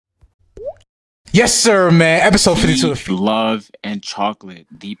Yes, sir, man. Episode 52 of Love and Chocolate,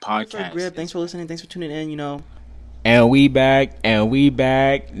 the podcast. Grip. Thanks for listening. Thanks for tuning in. And we back. Nah,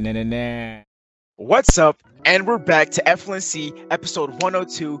 nah, nah. What's up? And we're back to FLn'C episode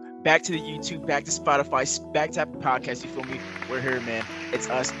 102. Back to the YouTube, back to Spotify, back to Apple Podcast. You feel me? We're here, man. It's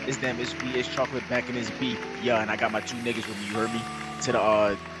us, it's them, it's we, it's Chocolate back in his beat. Yeah, and I got my two niggas with me. You heard me? To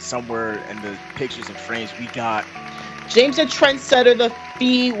the somewhere in the pictures and frames, we got James the Trendsetter, the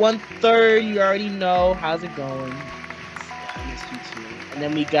fee 1/3. You already know. How's it going? I miss you too. And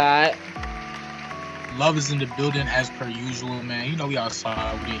then we got Love is in the building as per usual, man. You know we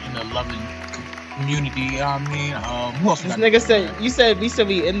outside. We in the loving community. You know what I mean? Who else? This nigga said we said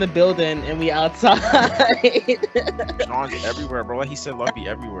we in the building and we outside. Sean's everywhere, bro. Like he said, love be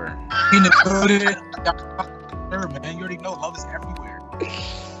everywhere. In the building, man. You already know love is everywhere.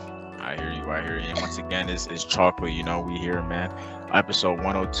 I hear you. And once again, it's Chocolate. You know, we here, man. Episode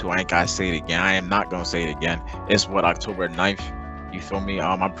 102. I ain't gotta say it again. I am not gonna say it again. It's October 9th. You feel me?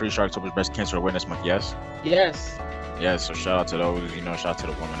 I'm pretty sure October's Breast Cancer Awareness Month. Yes. Yes. Yeah. So shout out to those. You know, shout out to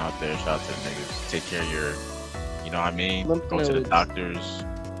the women out there. Shout out to the niggas. Take care of your. You know what I mean? Lymph Go to the nodes. doctors.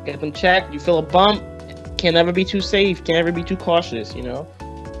 Get them checked. You feel a bump? Can't never be too safe. Can't ever be too cautious. You know.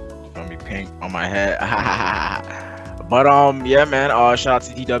 You feel me? Pink on my head. But yeah, man. Shout out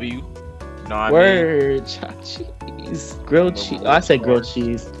to DW. You know what I mean? Word. Chopped cheese. Grilled cheese. I said grilled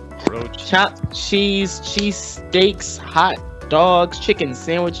cheese. Grilled cheese. Chopped cheese, cheese steaks, hot dogs, chicken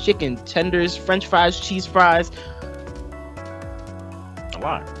sandwich, chicken tenders, French fries, cheese fries. A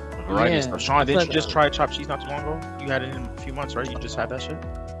lot. A variety of Yeah. stuff. Sean, didn't Like, you just try chopped cheese not too long ago? You had it in a few months, right? You just had that shit?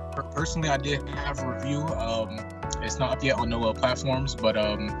 Personally, I did have a review. It's not up yet on no platforms, but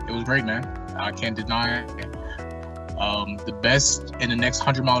it was great, man. I can't deny it. The best in the next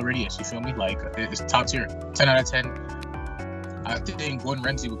 100-mile radius. You feel me? Like it's top tier, 10 out of 10. I think Gordon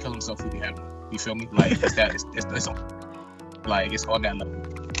Ramsay would kill himself if he had one. You feel me? Like it's that. It's like it's on that level.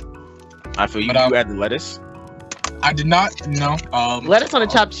 I feel you. But, You add the lettuce, I did not know. lettuce on a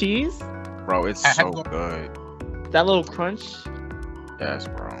chopped cheese. bro. It's I had so to go- good. That little crunch. Yes,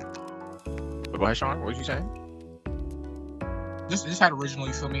 bro. But go ahead, Sean. What was you saying? This had original.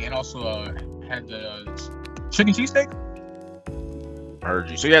 You feel me? And also had the chicken cheesesteak. I heard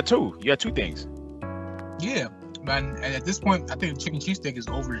you. So you had two. You had two things. Yeah, man. And at this point, I think chicken cheesesteak is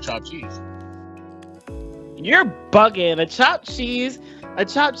over the chopped cheese. You're bugging. A chopped cheese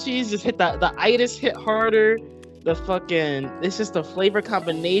just hit the itis hit harder. It's just the flavor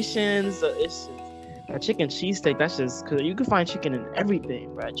combinations. It's just a chicken cheesesteak. That's just because you can find chicken in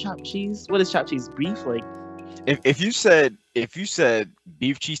everything, right? Chopped cheese. What is chopped cheese? Beef? Like, If you said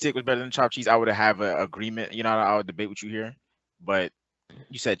beef cheesesteak was better than chopped cheese, I would have an agreement. You know, I would debate with you here. But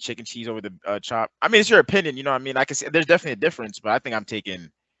you said chicken cheese over the chop. I mean, it's your opinion. You know what I mean? I can see there's definitely a difference, but I think I'm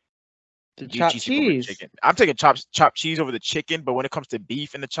taking the beef chopped cheesesteak over the cheese. chicken. I'm taking chopped cheese over the chicken, but when it comes to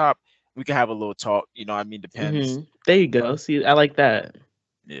beef and the chop, we can have a little talk. You know what I mean? Depends. There you go. See, I like that.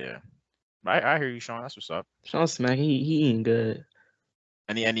 Yeah. I hear you, Sean. That's what's up. Sean Smack, he eating good.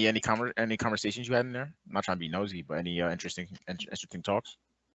 Any conversations you had in there? I'm not trying to be nosy, but any interesting talks?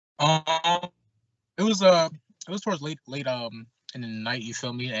 It was towards late in the night. You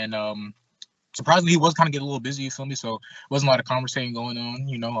feel me? And surprisingly, he was kind of getting a little busy. You feel me? So wasn't a lot of conversating going on.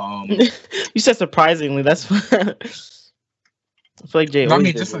 You know. You said surprisingly. That's what I feel like Jay. I always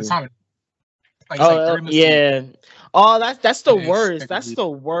mean, does just for the it. time. Like, it's like 30 minutes Yeah. Oh, that's the Yeah, worst. That's expectedly. the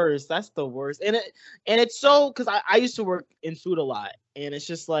worst. That's the worst. And it's so because I used to work in food a lot, and it's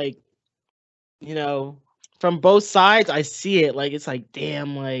just like, you know, from both sides, I see it. Like it's like,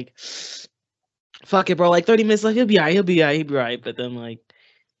 damn, like, fuck it, bro. Like 30 minutes, like he'll be alright. But then like,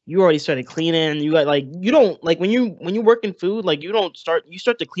 you already started cleaning. You got like, you don't like when you work in food, like you start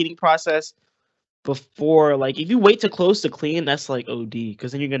the cleaning process before, like if you wait too close to clean, that's like OD,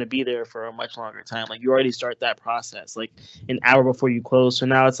 because then you're gonna be there for a much longer time. Like you already start that process like an hour before you close. So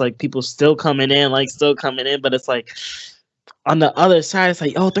now it's like people still coming in, but it's like on the other side, it's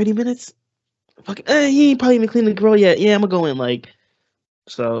like, oh, 30 minutes? Fucking he ain't probably even cleaned the grill yet. Yeah, I'm gonna go in like,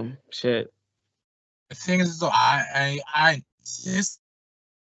 so shit. The thing is, though, I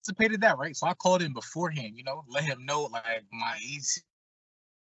anticipated that, right? So I called him beforehand. You know, let him know like my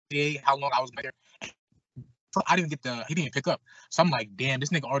ETA, how long I was there. So I didn't he didn't pick up. So I'm like, damn, this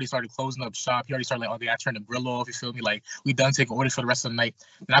nigga already started closing up shop. He already started like, okay, I turned the grill off. You feel me? Like, we done taking orders for the rest of the night.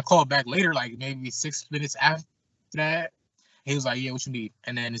 And I called back later, like maybe 6 minutes after that. He was like, yeah, what you need?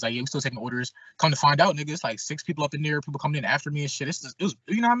 And then he's like, yeah, we still taking orders. Come to find out, nigga, it's like 6 people up in there, people coming in after me and shit. It was,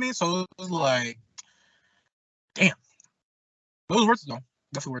 you know what I mean? So it was like, damn. But it was worth it, though.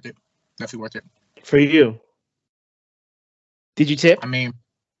 Definitely worth it. Definitely worth it. For you, did you tip? I mean,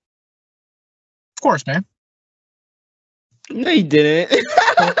 Of course, man. No, you didn't.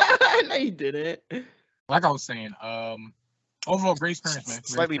 No, you didn't. Like I was saying, overall great experience, man. Great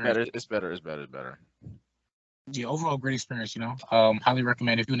Slightly experience. better. It's better. Yeah, overall great experience. You know, highly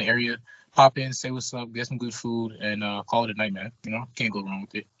recommend if you're in the area, pop in, say what's up, get some good food, and call it a night, man. You know, can't go wrong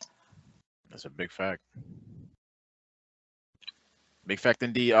with it. That's a big fact. Big fact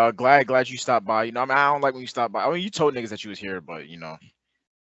indeed. Glad you stopped by. You know, I mean, I don't like when you stop by. I mean, you told niggas that you was here, but you know,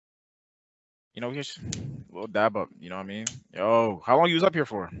 just a little dab up. You know what I mean? Yo, how long you was up here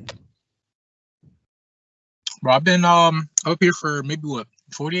for? Bro, I've been up here for maybe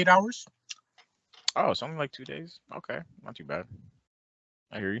 48 hours. Oh, it's only like 2 days. Okay, not too bad.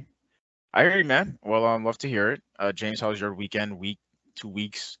 I hear you, man. Well, love to hear it. James, how was your weekend? 2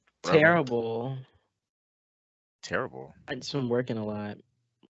 weeks? Whatever. Terrible. I just been working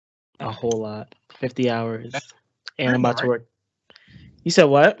a whole lot, 50 hours, and I'm normal, about to work. You said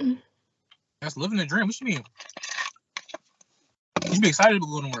what? That's living the dream. What you mean? You should be excited to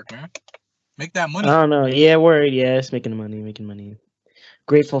go to work, man. Make that money. I don't know. Yeah, word. Yeah, it's making money.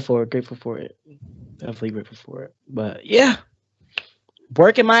 Grateful for it. Definitely grateful for it. But yeah,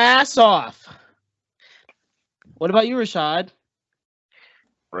 working my ass off. What about you, Rashad?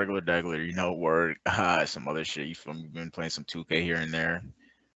 Regular degler, you know, work, some other shit. You feel me? Been playing some 2K here and there,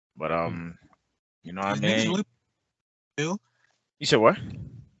 but you know what I mean? Still? You said what?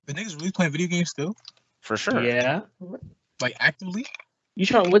 The niggas really playing video games still? For sure. Yeah. Like actively? You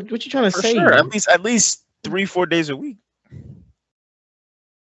trying? What you trying to For say? sure. At least 3-4 days a week.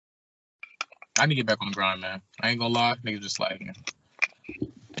 I need to get back on the grind, man. I ain't gonna lie, niggas just like.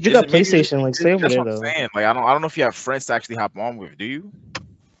 But you got PlayStation, like stay over that's there what I'm though. saying. Like I don't know if you have friends to actually hop on with. Do you?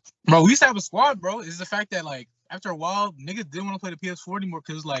 Bro, we used to have a squad, bro. It's the fact that like after a while, niggas didn't want to play the PS4 anymore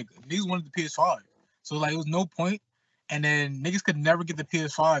because like niggas wanted the PS5. So like it was no point. And then niggas could never get the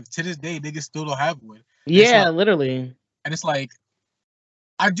PS5. To this day, niggas still don't have one. Yeah, literally. And it's like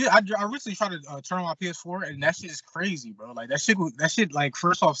I recently tried to turn on my PS4 and that shit is crazy, bro. Like that shit like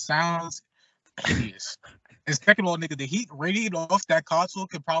first off sounds hideous. And second of all, nigga, the heat radiating off that console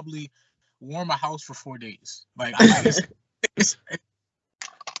could probably warm a house for 4 days. Like it's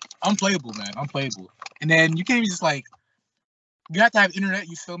unplayable, man. Unplayable. And then you can't even just like you have to have internet,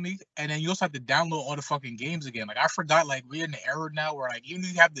 you feel me? And then you also have to download all the fucking games again. Like I forgot, like we're in the era now where like even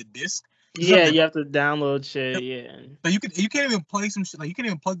if you have the disc, you have to download shit. Yeah. But you can't even play some shit. Like you can't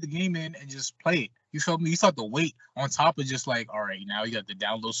even plug the game in and just play it. You feel me? You still have to wait on top of just like, all right, now you got to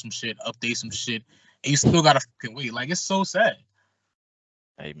download some shit, update some shit, and you still gotta fucking wait. Like it's so sad.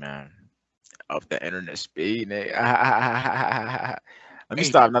 Hey man, up the internet speed, nigga. Let me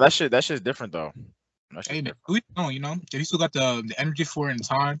stop. Now that shit's different though. Hey man, you know, if you still got the energy for it and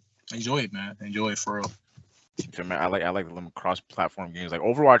time, enjoy it, man. Enjoy it for real. I like the cross-platform games. Like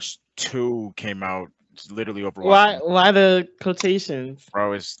Overwatch 2 came out. It's literally Overwatch. Why the quotations?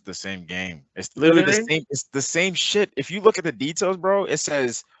 Bro, it's the same game. It's literally the same. It's the same shit. If you look at the details, bro, it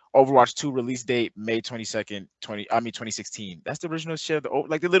says Overwatch 2 release date May 22nd, 2016. That's the original shit.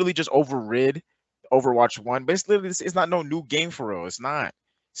 Like they literally just overrid Overwatch 1, but it's not no new game for real. It's not.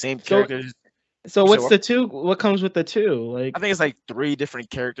 Same characters. So what's the 2? What comes with the 2? Like I think it's like 3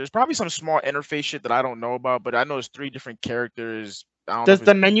 different characters. Probably some small interface shit that I don't know about, but I know it's 3 different characters. Does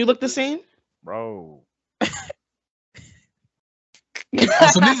the menu look the same? Bro. So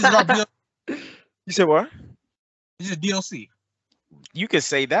niggas drop DLC. You said what? It's just DLC. You could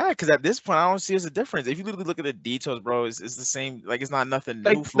say that because at this point I don't see as a difference. If you literally look at the details, bro, it's the same. Like it's not nothing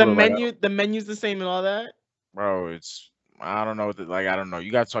like new. For the real, menu, the menu's the same and all that. Bro, I don't know. I don't know.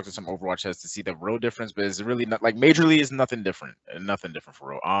 You got to talk to some Overwatch heads to see the real difference, but it's really not like majorly. It's nothing different. Nothing different for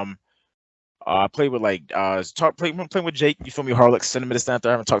real. I played with like playing with Jake. You feel me? Harlock Cinematist out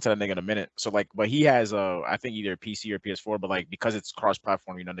there. I haven't talked to that nigga in a minute. So like, but he has I think either PC or PS4. But like because it's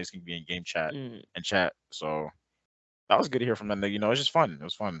cross-platform, you know, niggas can be in game chat and chat. So that was good to hear from that nigga. You know, it's just fun. It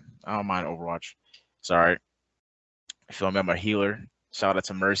was fun. I don't mind Overwatch. It's all right. You feel me? I'm a healer. Shout out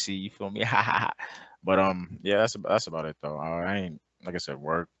to Mercy. You feel me? But yeah, that's about it though. I ain't like I said,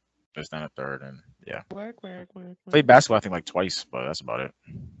 work, this, then a third, and yeah. Work. Played basketball I think like twice, but that's about it.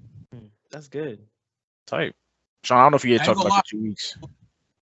 That's good. Type. Sean, I don't know if you had talked about the 2 weeks.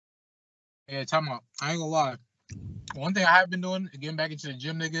 Yeah, time out. I ain't gonna lie. One thing I have been doing is getting back into the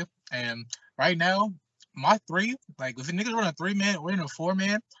gym, nigga. And right now, my 3, like if a niggas run a 3-man or in a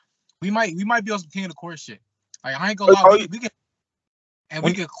 4-man, we might be on some king of the court shit. Like I ain't gonna lie,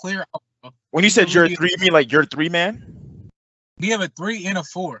 we can clear out. When you said you're a 3, you mean like you're a 3-man? We have a 3 and a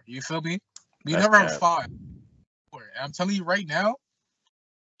 4. You feel me? We That's never have bad. a 5. And I'm telling you right now,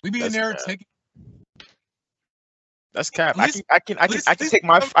 we be in there taking. That's cap. At least- I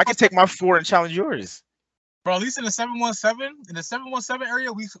can take my 4 and challenge yours. Bro, at least in the 717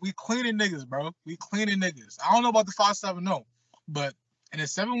 area, we cleaning niggas, bro. We cleaning niggas. I don't know about the 570, but in the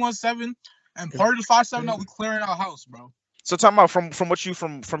 717 and part of the 570, we clearing our house, bro. So talking about from what you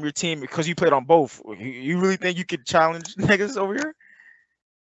from your team, because you played on both, you really think you could challenge niggas over here?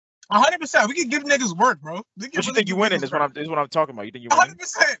 100%. We can give niggas work, bro. What you think you winning is what I'm talking about. You think you winning?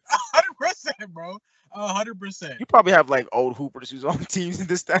 100%, bro. 100%. You probably have like old hoopers who's on teams in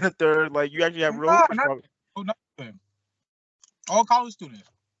this, that, and the third. Like you actually have real hoopers. Nothing. All college students.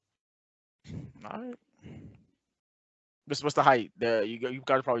 All right. What's the height? You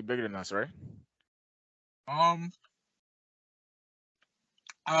guys are probably bigger than us, right? From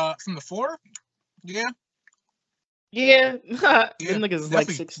the 4, yeah. Yeah. Them Yeah, niggas is like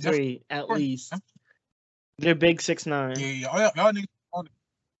definitely, 6'3" at least. They're big 6'9". Yeah. Y'all niggas,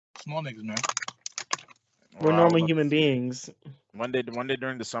 small niggas, man. We're normal human beings. One day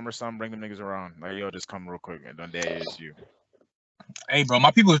during the summer sun, bring them niggas around. Like yo, just come real quick and don't dare is you. Hey, bro,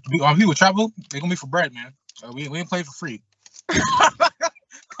 my people travel. They gonna be for bread, man. We ain't playing for free.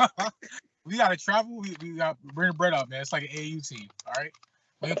 We gotta travel. We got bring the bread up, man. It's like an AU team. All right,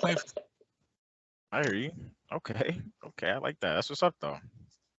 we ain't playing. I hear you. Okay, I like that. That's what's up though.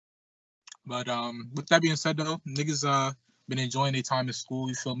 But with that being said, though, niggas been enjoying their time in school.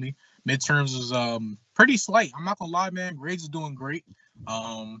 You feel me? Midterms was pretty slight. I'm not gonna lie, man. Grades is doing great.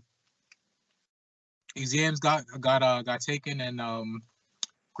 Exams got taken, and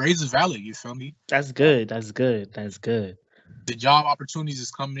grades is valid. You feel me? That's good. That's good. That's good. The job opportunities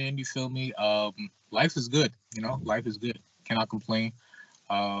is coming in. You feel me? Life is good. You know, life is good. Cannot complain.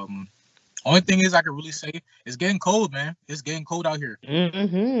 Only thing is I can really say it's getting cold, man. It's getting cold out here.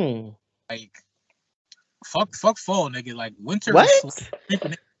 Mm-hmm. Like, fuck fall, nigga. Like winter. What?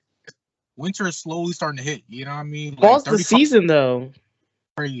 Winter is slowly starting to hit. You know what I mean? Like, Fall's the season, though.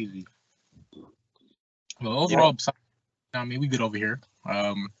 Crazy. Well, overall, I mean, we good over here.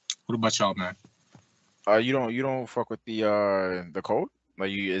 What about y'all, man? You don't fuck with the cold?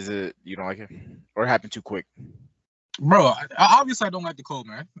 Like you don't like it, or it happened too quick? Bro, obviously I don't like the cold,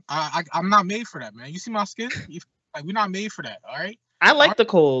 man. I'm not made for that, man. You see my skin? Like we're not made for that. All right. I like the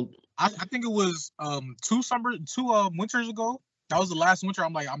cold. I think it was 2 winters ago. That was the last winter.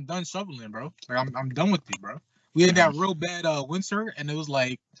 I'm like, I'm done shoveling, bro. Like I'm done with it, bro. We had that real bad winter, and it was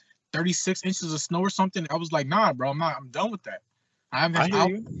like 36 inches of snow or something. I was like, nah, bro. I'm done with that. I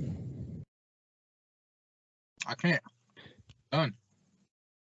can't. Done.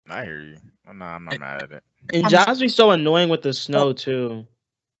 I hear you. I'm not mad at it. And jobs be so annoying with the snow too.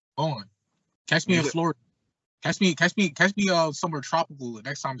 On. Catch me in Florida. Catch me somewhere tropical the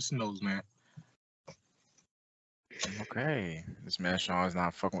next time it snows, man. Okay. This man Sean is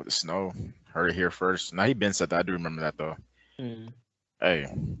not fucking with the snow. Heard it here first. Now he been said that. I do remember that though. Hey,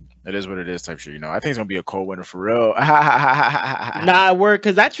 it is what it is type shit, you know. I think it's gonna be a cold winter for real. Nah,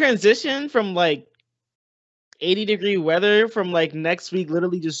 because that transition from like 80-degree weather from like next week,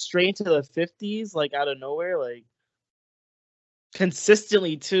 literally just straight into the 50s, like out of nowhere, like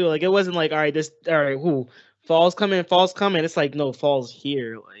consistently too. Like it wasn't like fall's coming. It's like no, fall's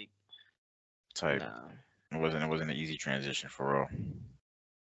here. Like type. Nah. It wasn't an easy transition for real.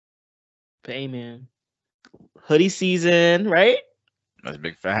 But hey, man, hoodie season, right? That's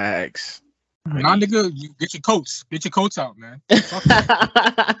big facts. Nah, nigga, you get your coats. Get your coats out, man.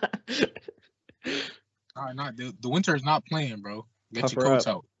 The winter is not playing, bro. Get your coats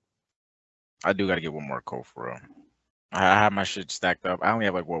out. I do gotta get one more coat for real. I have my shit stacked up. I only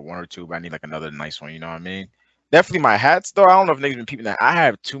have like one or two, but I need like another nice one. You know what I mean? Definitely my hats though. I don't know if niggas been peeping that. I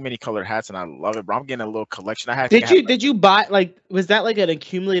have too many colored hats and I love it, bro. I'm getting a little collection. I had. Did you buy like? Was that like an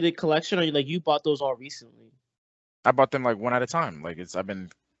accumulated collection, or like you bought those all recently? I bought them like one at a time. Like I've been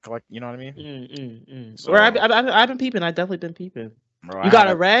collecting. You know what I mean? So, I've been peeping. I've definitely been peeping. Bro, you got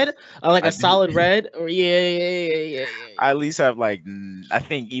a red, like a solid red, or yeah. I at least have like I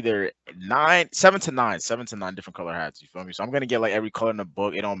think either 7 to 9 different color hats. You feel me? So I'm gonna get like every color in the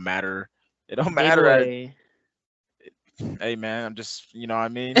book. It don't matter. Hey man, I'm just, you know what I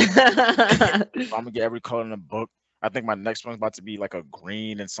mean? I'm gonna get every color in the book. I think my next one's about to be like a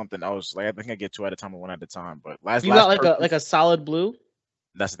green and something else. Like I think I get 2 at a time or 1 at a time. But you got like a solid blue.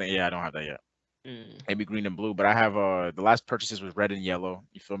 That's the thing. Yeah, I don't have that yet. Maybe green and blue, but I have the last purchases was red and yellow.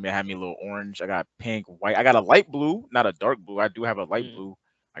 You feel me? I had me a little orange. I got pink, white. I got a light blue, not a dark blue. I do have a light blue.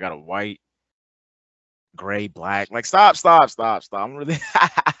 I got a white, gray, black. Like stop. I'm really.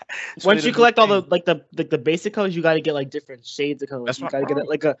 Once you collect all the basic colors, you got to get like different shades of colors. That's you got to get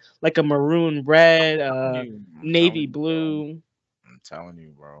it like a maroon red, navy blue. I'm telling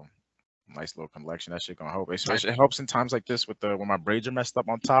you, bro. Nice little collection. That shit gonna help. Especially it helps in times like this with when my braids are messed up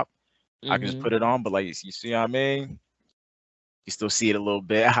on top. I can just put it on, but like you see what I mean? You still see it a little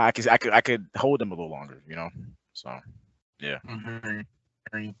bit. I could hold them a little longer, you know. So yeah.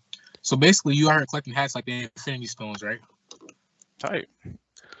 So basically, you are collecting hats like the Infinity Stones, right? Tight.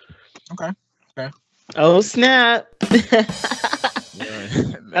 Okay. Oh snap! Yeah.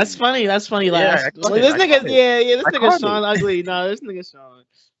 That's funny. That's funny. Like Yeah, this nigga, this nigga Sean ugly. No, this nigga Sean.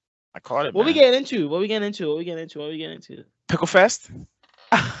 I caught it. What we man. getting into? Pickle Fest?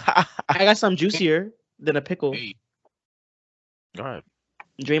 I got something juicier than a pickle. Hey. Go ahead.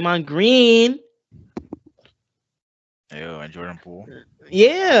 Draymond Green. Ew, and Jordan Poole.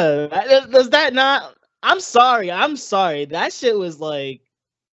 Yeah. Does that not? I'm sorry. That shit was like.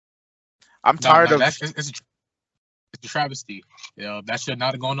 I'm tired of. It's a travesty. That should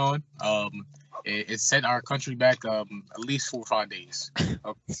not have gone on. It set our country back at least 4 or 5 days.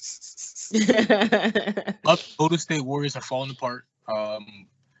 Golden State Warriors are falling apart. I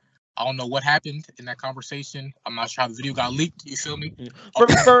don't know what happened in that conversation. I'm not sure how the video got leaked. You feel me?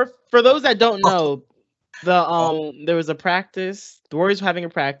 For those that don't know, there was a practice. The Warriors were having a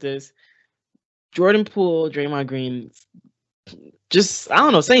practice. Jordan Poole, Draymond Green, just I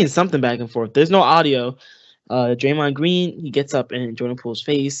don't know, saying something back and forth. There's no audio. Draymond Green, he gets up in Jordan Poole's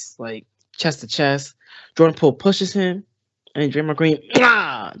face, like chest to chest. Jordan Poole pushes him, and Draymond Green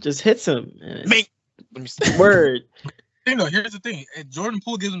just hits him. Word. Here's the thing. Jordan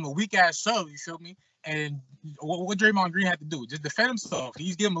Poole gives him a weak ass shove. You feel me? And what Draymond Green had to do, just defend himself.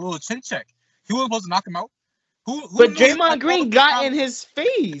 He's giving him a little chin check. He wasn't supposed to knock him out. But Draymond Green got in his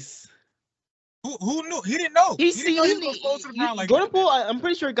face. Who knew? He didn't know. He didn't know he was close to the ground like Jordan Poole, I'm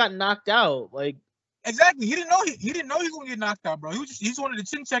pretty sure got knocked out. Like exactly, he didn't know he was gonna get knocked out, bro. He just wanted to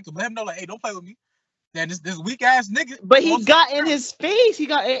chin check him, let him know like, hey, don't play with me. Then this weak ass nigga. But he got in his face. He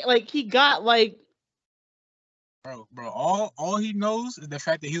got Bro. All he knows is the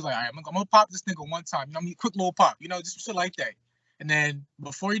fact that he's like, all right, I'm gonna pop this nigga one time. You know, quick little pop. You know, just shit like that. And then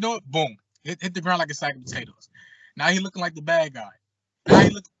before you know it, boom, hit the ground like a sack of potatoes. Now he looking like the bad guy. Now he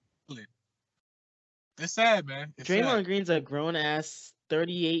looking. It's sad, man. Draymond Green's a grown ass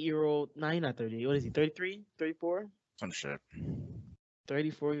 38-year-old. No, he's not 38. What is he? 33? 34? Some shit.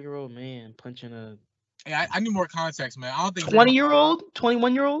 34-year-old man punching a. Hey, I need more context, man. I don't think 20-year-old,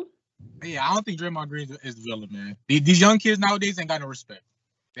 21-year-old. Yeah, I don't think Draymond Green is the villain, man. These young kids nowadays ain't got no respect.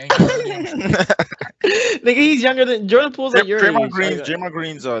 They ain't got no respect. Nigga, he's younger than Jordan Poole's like your age. Draymond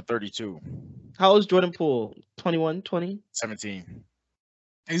Green's 32. How old is Jordan Poole? 21, 20? 17.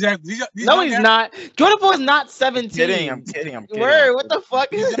 Exactly. No, he's not. Jordan Poole is not 17. I'm kidding. Word, what the fuck?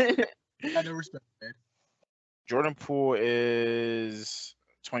 Got no respect, man. Jordan Poole is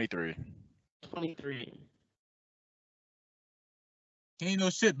 23. 23. He ain't no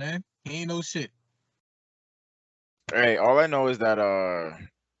shit, man. He ain't no shit. Hey, all I know is that what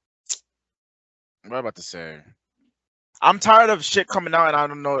am I about to say? I'm tired of shit coming out and I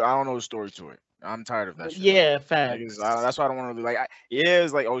don't know the story to it. I'm tired of that shit. Yeah, facts. That's why I don't want to really like.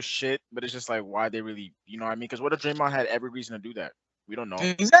 It's like, oh shit, but it's just like, why they really, you know what I mean? Because what if Draymond had every reason to do that? We don't know.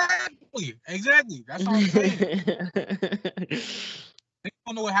 Exactly. That's what I'm saying. Niggas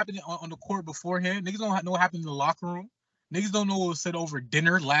don't know what happened on the court beforehand. Niggas don't know what happened in the locker room. Niggas don't know what was said over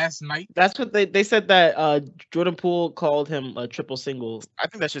dinner last night. That's what they said that Jordan Poole called him a triple single. I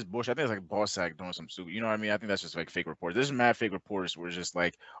think that's just bullshit. I think it's like Ballsack doing some soup. You know what I mean? I think that's just like fake reports. There's mad fake reporters where it's just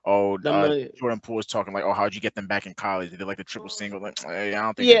like, oh, Jordan Poole is talking like, oh, how'd you get them back in college? They did like the triple single. Like, hey, I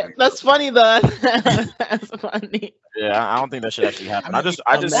don't think. Yeah, that's funny though. That's funny. Yeah, I don't think that should actually happen. I just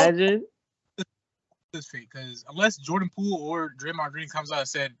imagine. This fake because unless Jordan Poole or Draymond Green comes out and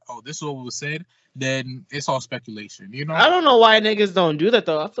said, "Oh, this is what was said," then it's all speculation. You know. I don't know why niggas don't do that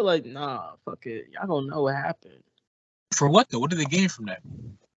though. I feel like nah, fuck it. Y'all gonna know what happened. For what though? What did they gain from that?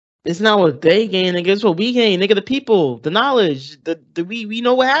 It's not what they gain, nigga. It's what we gain, nigga. The people, the knowledge, we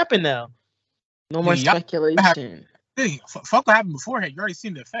know what happened now. No more speculation. Hey, fuck what happened beforehand. You already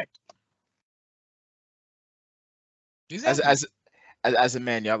seen the effect. Exactly. As a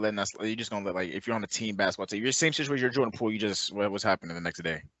man, y'all letting us. You just gonna let like if you're on a team basketball team, you're the same situation. You're Jordan Poole. You just what's happening the next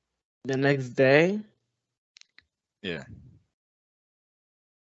day? The next day. Yeah.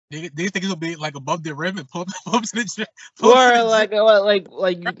 They think it'll be like above the rim and pull up to the gym. Or like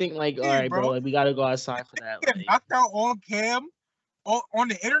you think like all right, bro, like we gotta go outside for that. Get knocked out on cam, on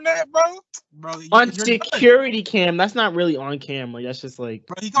the internet, bro. On security cam, that's not really on cam. Like that's just like.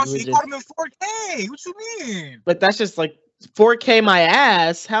 Bro, he caught him in 4K. What you mean? But that's just like 4K my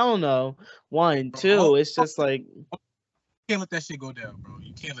ass. Hell no. 1, 2. It's just like. You can't let that shit go down, bro.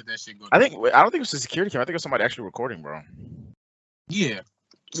 You can't let that shit go down. I don't think it was a security cam. I think it was somebody actually recording, bro. Yeah.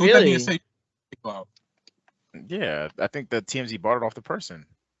 So with that being Really? said, well, Yeah, I think the TMZ bought it off the person.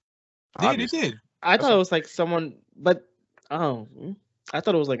 they Obviously. did. I thought it was like someone, but I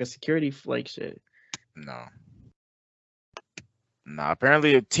thought it was like a security like shit. No. Nah,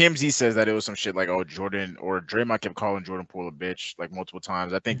 apparently TMZ says that it was some shit like, oh, Jordan or Draymond kept calling Jordan Poole a bitch like multiple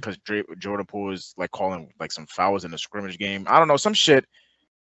times. I think because Jordan Poole is like calling like some fouls in the scrimmage game. I don't know, some shit.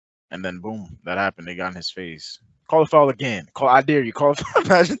 And then boom, that happened. They got in his face. Call a foul again. I dare you. Call a foul.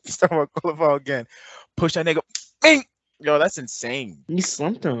 Imagine call a foul again. Push that nigga. Bing! Yo, that's insane. He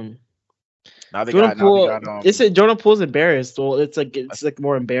slumped him. Now they Jordan Poole. got They said Jordan Poole's embarrassed. Well, it's like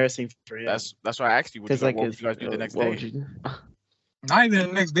more embarrassing for him. that's why I asked you. What you guys do the next day? Not even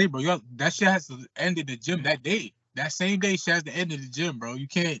the next day, bro. That shit has to end at the gym that day. That same day, shit has to end at the gym, bro. You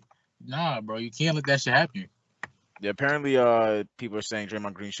can't. Nah, bro. You can't let that shit happen. Yeah, apparently, people are saying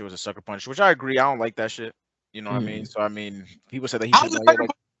Draymond Green shit was a sucker punch, which I agree. I don't like that shit. You know what I mean? So I mean, people said that he should.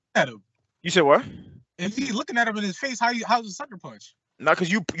 At him. You said what? If he's looking at him in his face, how's a sucker punch? No,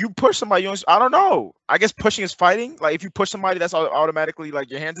 because you push somebody. I don't know. I guess pushing is fighting. Like if you push somebody, that's automatically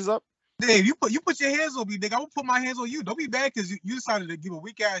like your hands is up. Dave, you put your hands on me, nigga. I will put my hands on you. Don't be bad because you decided to give a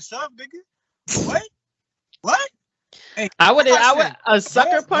weak ass shove, nigga. What? What? Hey, I would a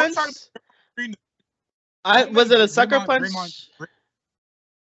sucker punch. Was it a sucker punch?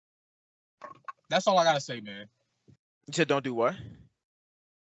 That's all I gotta say, man. You said don't do what?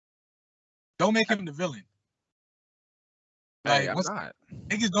 Don't make him the villain. Like, I'm not.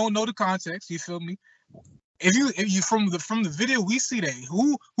 Niggas don't know the context. You feel me? If you from the video we see that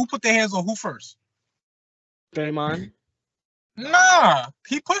who put their hands on who first? Draymond. Nah,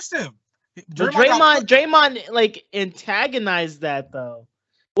 he pushed him. Draymond like antagonized that though.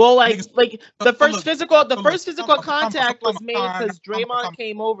 Well, like the first physical contact was made because Draymond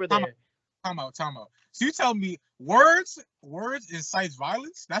came over there. Time out. So you tell me words incites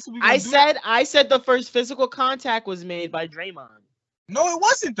violence? That's what we. I said the first physical contact was made by Draymond. No, it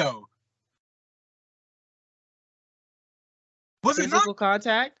wasn't though. Was it physical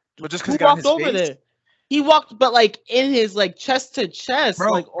contact? But just because he walked over there. He walked, but like in his like chest to chest,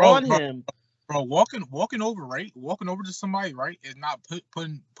 on him. Bro, walking over, right? Walking over to somebody, right, is not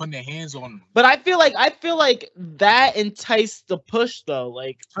putting their hands on them. But I feel like that enticed the push though.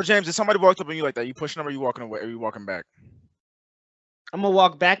 Like, so James, if somebody walked up on you like that, you pushing them or you walking away? Or you walking back? I'm gonna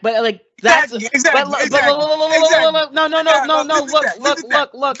walk back, but like that's exactly.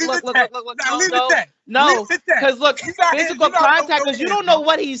 No, because look, physical contact, because you don't know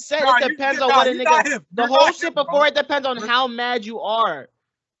what he said. It depends on what a nigga. The whole shit before it depends on how mad you are.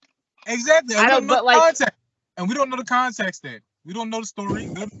 Exactly. I don't know the context, and we don't know the context. Then we don't know the story.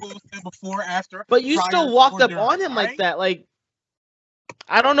 We don't know what was before, after. But you still walked up on him like that, like.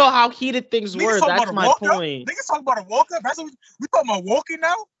 I don't know how heated things were. That's my point. Niggas talking about a walk up. That's what we talking about walking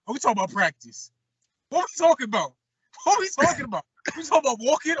now, or we talking about practice? What we talking about? We talking about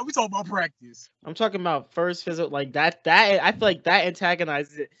walking, or we talking about practice? I'm talking about first physical, like that. I feel like that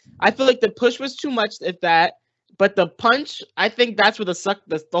antagonized it. I feel like the push was too much. But the punch, I think that's where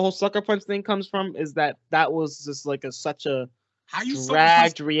the whole sucker punch thing comes from. Is that was just like such a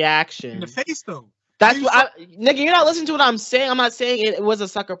dragged reaction in the face though. That's what nigga, you're not listening to what I'm saying. I'm not saying it was a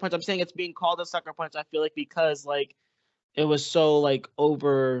sucker punch. I'm saying it's being called a sucker punch. I feel like because like it was so like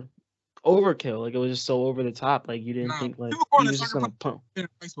overkill. Like it was just so over the top. Like you didn't think like he was just gonna pump. In the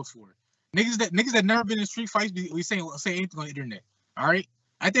face before. Niggas that never been in street fights, we say anything on the internet. All right.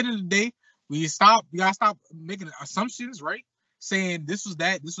 At the end of the day, we gotta stop making assumptions, right? Saying this was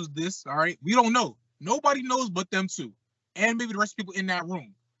that, this was this. All right. We don't know. Nobody knows but them two. And maybe the rest of people in that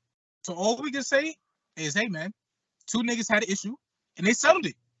room. So all we can say is, hey man, two niggas had an issue and they settled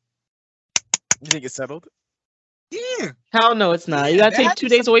it. You think it's settled? Yeah. Hell no, it's not. You gotta take 2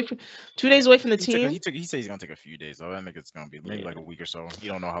 days away from the team. He said he's gonna take a few days though. I think it's gonna be maybe like a week or so. You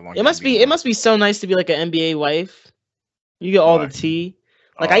don't know how long. It must be so nice to be like an NBA wife. You get all the tea.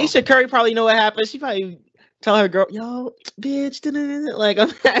 Like Aisha Curry probably know what happened. She probably tell her girl, yo, bitch, like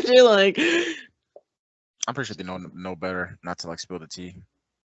imagine like. I'm pretty sure they know better not to like spill the tea.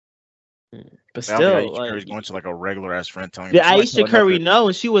 But still, like, Curry's going to like a regular ass friend telling. Yeah, Aisha Curry know,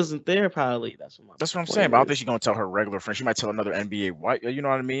 and she wasn't there probably. That's what I'm saying. But I don't think she's gonna tell her regular friend. She might tell another NBA wife. You know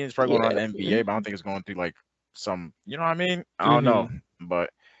what I mean? It's probably going on the NBA, but I don't think it's going through like some. You know what I mean? I don't know. But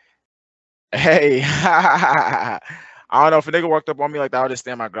hey, I don't know if a nigga walked up on me like that. I would just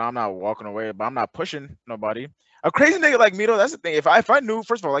stand my ground. I'm not walking away, but I'm not pushing nobody. A crazy nigga like me though, that's the thing. If I knew,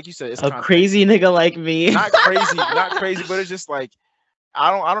 first of all, like you said, it's a crazy nigga like me. Not crazy, but it's just like.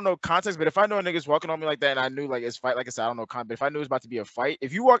 I don't know context, but if I know a nigga's walking on me like that and I knew like it's fight, like I said, I don't know context, but if I knew it's about to be a fight,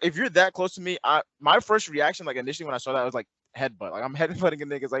 if you're that close to me, my first reaction, like initially when I saw that, I was like, headbutt. Like I'm headbutting a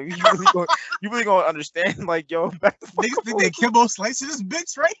niggas. Like you really gonna understand? Like yo, back the fuck Niggas up, think they Kimbo slices this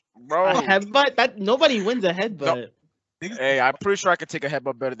bitch, right? bro. A headbutt? That nobody wins a headbutt. Niggas, Hey, I'm pretty sure I can take a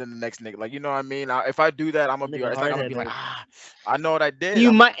headbutt better than the next nigga. Like you know what I mean? If I do that, I'm gonna be. Nigga It's not gonna be like hard-headed. I know what I did. You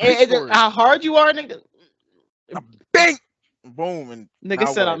I'm might. pissed for it. How hard you are, nigga? Bang, boom, and Nigga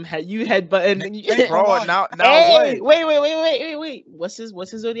now said what? you headbutt and then you. Hey, Bro, Hold now on. Hey, what? wait. What's his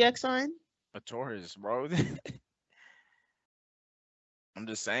zodiac sign? A Taurus, bro. I'm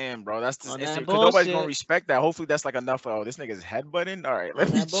just saying, bro. That's just On that instant because nobody's gonna bullshit. respect that. Hopefully, that's like enough. Oh, this nigga's headbutting. All right, let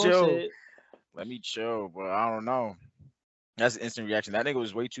On me that chill. bullshit. Let me chill, but I don't know. That's an instant reaction. That nigga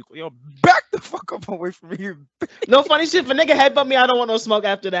was way too. Yo, back the fuck up away from me. No funny shit. If a nigga headbutt me, I don't want no smoke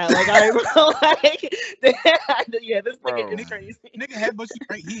after that. Like, bro, like, yeah, this Bro. nigga is crazy. nigga headbutts you,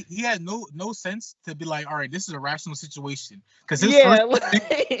 right? He had no sense to be like, all right, this is a rational situation. Because his Yeah, first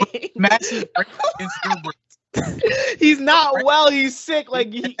like, massive against Gilbert. he's not well. He's sick.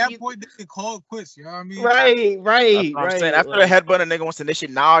 Like, At that point, they can call it quits. You know what I mean? right. That's what I'm saying. After like- the headbutt, a nigga wants to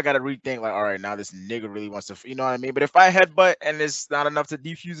initiate. Now I gotta rethink. Like, all right, now this nigga really wants to. You know what I mean? But if I headbutt and it's not enough to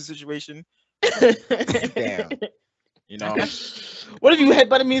defuse the situation, damn. You know, What if you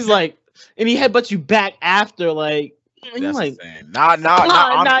headbutt him? He's like, and he headbutts you back after, like, and you're that's like, insane. Now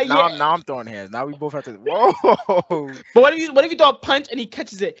I'm throwing hands. Now we both have to. Whoa. but what if you throw a punch and he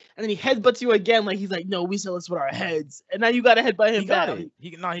catches it and then he headbutts you again? Like he's like, no, we sell this with our heads, and now you gotta headbutt him He got back. it. He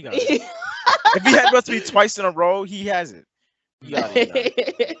got it. If he headbutts me twice in a row, he has it. He got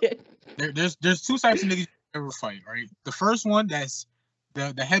it. There's two types of niggas you ever fight, right? The first one that's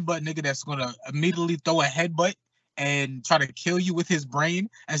the headbutt nigga that's gonna immediately throw a headbutt and try to kill you with his brain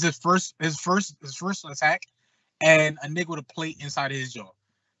as his first attack, and a nigga with a plate inside of his jaw.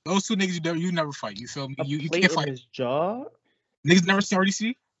 Those two niggas you never fight. You feel me? You Plate can't in fight. his jaw. Niggas never seen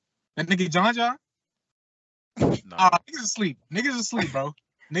RDC. That nigga John. No. Niggas asleep, bro.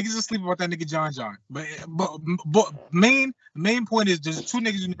 Niggas asleep about that nigga John. But main point is there's two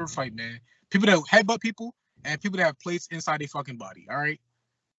niggas you never fight, man. People that headbutt people and people that have plates inside their fucking body. All right.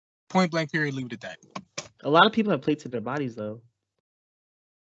 Point blank. Period. Leave it at that. A lot of people have plates in their bodies, though.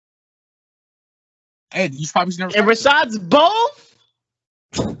 And you probably never. And Rashad's both.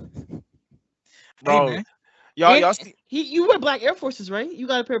 Bro, Hey, man. y'all see, You wear black Air Forces, right? You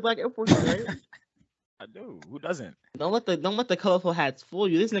got a pair of black Air Forces, right? I do. Who doesn't? Don't let the colorful hats fool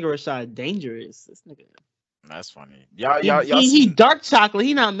you. This nigga Rashad dangerous. This nigga. That's funny. Y'all He see, dark chocolate.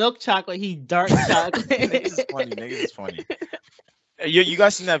 He not milk chocolate. He dark chocolate. niggas is funny. Niggas is funny. You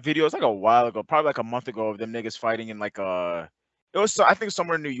guys seen that video? It's like a while ago, probably like a month ago, of them niggas fighting in like it was I think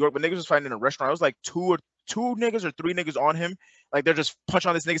somewhere in New York, but niggas was fighting in a restaurant. It was like two niggas or three niggas on him. Like they're just punching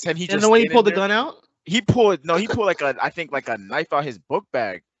on this nigga's head. He And just the way he standing pulled the there. gun out. He pulled like a knife out his book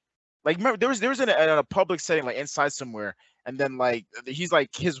bag. Like remember there was in a public setting, like inside somewhere, and then like he's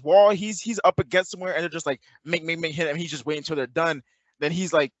like his wall, he's up against somewhere, and they're just like make hit him. He's just waiting until they're done. Then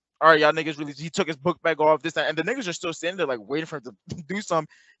he's like, all right, y'all niggas really. He took his book bag off, this, that, and the niggas are still standing there like waiting for him to do something.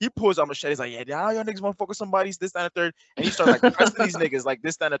 He pulls out machete. He's like, yeah, now y'all niggas want to focus somebody's this, that, and the third. And he started like pressing these niggas like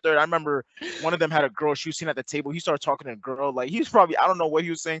this, that, and the third. I remember one of them had a girl. She was sitting at the table. He started talking to a girl. Like he was probably, I don't know what he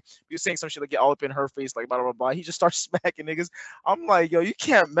was saying. He was saying some shit like get all up in her face, like blah blah blah. He just starts smacking niggas. I'm like, yo, you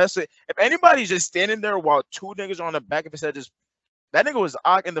can't mess with. If anybody's just standing there while two niggas are on the back of his head, just that nigga was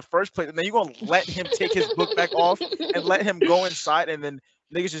odd in the first place, and then you gonna let him take his book back off and let him go inside, and then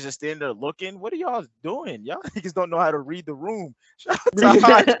niggas just standing there looking. What are y'all doing? Y'all niggas don't know how to read the room. Shout out to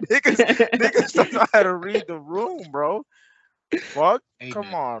hot niggas don't know how to read the room, bro. Fuck. Hey, Come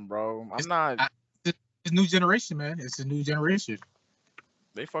man. on, bro. I'm not. It's new generation, man. It's a new generation.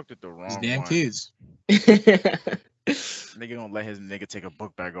 They fucked with the wrong These damn one. kids. Nigga gonna let his nigga take a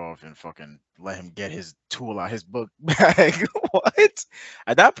book bag off and fucking let him get his tool out his book bag. What?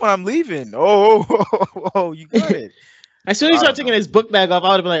 At that point, I'm leaving. Oh, you got it. As soon as he I started don't taking his book bag off, I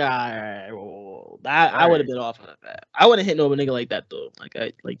would have been like, all right, whoa. I would have been off on that. I wouldn't hit no nigga like that though. Like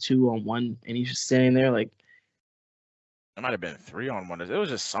 2-on-1, and he's just standing there like. It might have been 3-on-1. It was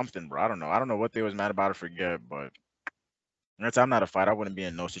just something, bro. I don't know what they was mad about. I forget, but I'm not a fight. I wouldn't be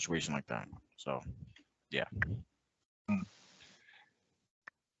in no situation like that. So, yeah.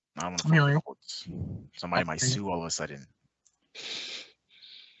 I don't I'm hearing you. want somebody might sue all of a sudden.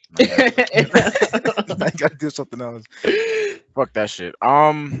 I gotta do something else. Fuck that shit.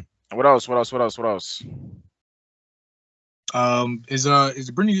 What else?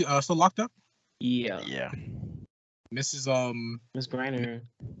 Is Brittany still locked up? Yeah. Yeah. Mrs. Miss Griner.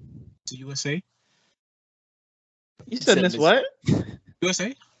 to USA. You said Miss what?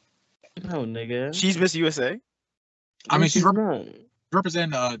 USA. No, nigga. She's Miss USA. I mean, she's not.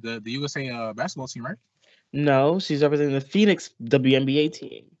 representing the USA basketball team, right? No, she's representing the Phoenix WNBA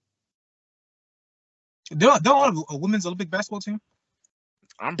team. They don't have a women's Olympic basketball team.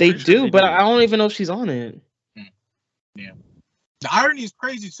 They do, but I don't even know if she's on it. Yeah. The irony is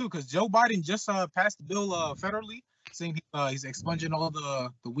crazy too, because Joe Biden just passed the bill federally, saying he's expunging all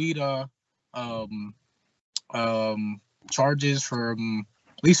the weed charges from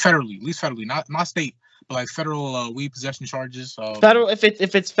at least federally, not state, but like federal weed possession charges. Federal, if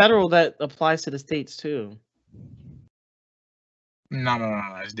it's federal, that applies to the states too. No,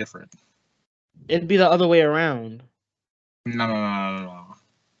 it's different. It'd be the other way around. No.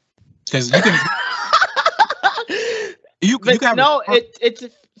 Because you can. you can have it's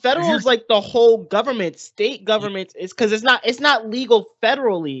federal is like the whole government. State government is because it's not legal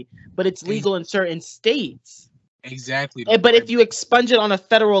federally, but it's legal in certain states. Exactly. But if you expunge it on a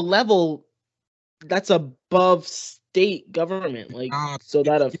federal level, that's above state government. Like so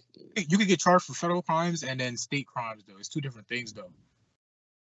that you could get charged for federal crimes and then state crimes though. It's two different things though.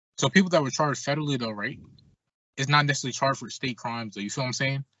 So people that were charged federally though, right? It's not necessarily charged for state crimes though. You feel what I'm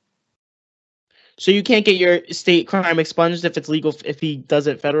saying? So you can't get your state crime expunged if it's legal if he does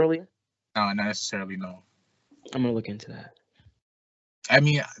it federally? No, not necessarily, no. I'm gonna look into that. I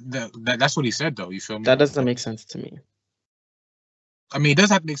mean, that's what he said though. You feel me? That doesn't make sense to me. I mean, it does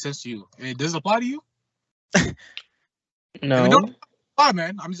have to make sense to you. Does it apply to you? No. It don't apply,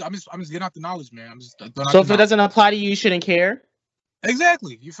 man. I'm just getting out the knowledge, man. So if it doesn't apply to you, you shouldn't care.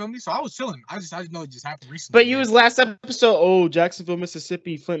 Exactly. You feel me? So I was chilling. I just know it just happened recently. But you was last episode. Oh, Jacksonville,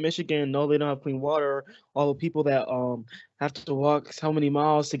 Mississippi, Flint, Michigan. No, they don't have clean water. All the people that have to walk how many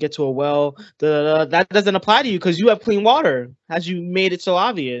miles to get to a well. That doesn't apply to you because you have clean water. As you made it so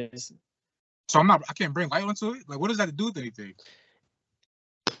obvious. So I can't bring light onto it. Like, what does that do with anything?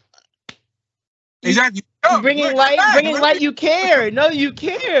 Exactly. Bringing light. You care. No, you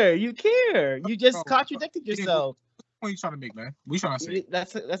care. You care. You just contradicted yourself. What are you trying to make, man? What are you trying to say?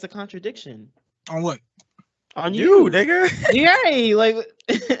 That's a contradiction. On what? On you, nigga. Yeah, like.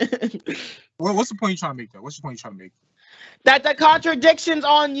 What's the point you trying to make, though? What's the point you trying to make? That the contradiction's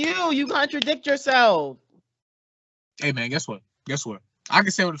on you. You contradict yourself. Hey, man, guess what? I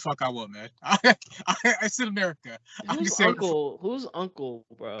can say what the fuck I want, man. It's in America. Who's uncle,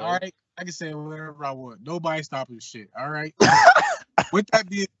 bro? All right, I can say whatever I want. Nobody stopping shit. All right. With that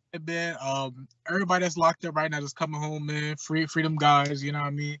being said, man, everybody that's locked up right now just coming home, man. Free them guys. You know what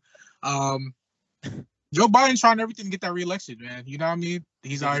I mean? Joe Biden trying everything to get that reelection, man. You know what I mean?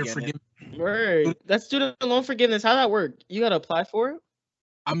 He's out here forgiving. Word. That's student loan forgiveness. How that work? You gotta apply for it?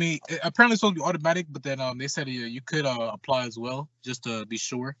 I mean, apparently it's supposed to be automatic, but then they said you could apply as well, just to be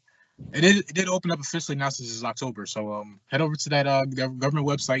sure. It did open up officially now since October. So head over to that government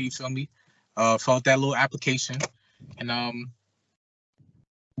website. You feel me? Fill out that little application, and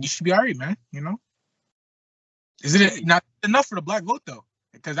you should be alright, man. You know? Is it not enough for the black vote though?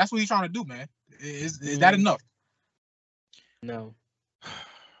 Because that's what he's trying to do, man. Is that enough? No.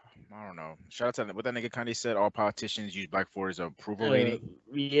 I don't know. Shout out to what that nigga Cudi said. All politicians use black for his approval rating.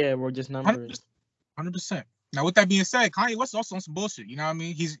 Yeah, we're just numbers. 100%. Now, with that being said, Kanye West is also on some bullshit. You know what I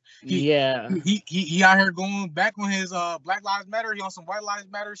mean? He out here going back on his Black Lives Matter. He on some White Lives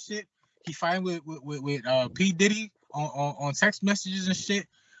Matter shit. He fighting with P Diddy on text messages and shit.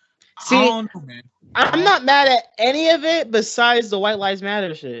 See, I don't know, man. I'm not mad at any of it besides the White Lives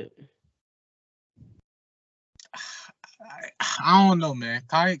Matter shit. I don't know, man.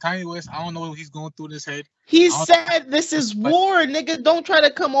 Kanye West, I don't know what he's going through in his head. He said this is war, nigga. Don't try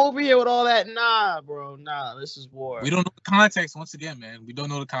to come over here with all that. Nah, bro. Nah, this is war. We don't know the context once again, man. We don't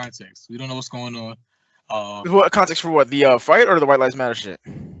know the context. We don't know what's going on. What context for what? The fight or the White Lives Matter shit?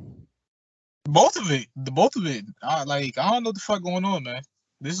 Both of it. Both of it. I don't know what the fuck going on, man.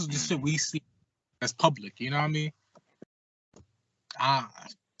 This is the shit we see as public. You know what I mean?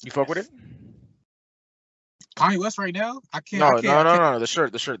 You fuck with it? Kanye West right now? I can't. No. The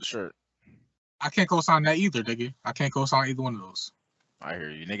shirt. I can't co-sign that either, nigga. I can't co-sign either one of those. I hear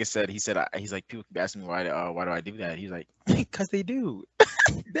you. Nigga said he's like, people keep asking me why do I do that? He's like, cause they do.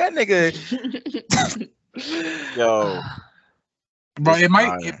 That nigga. Yo. Bro,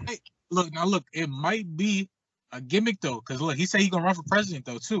 it might be a gimmick though, because look, he said he gonna run for president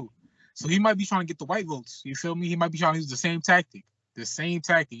though too. So he might be trying to get the white votes. You feel me? He might be trying to use the same tactic.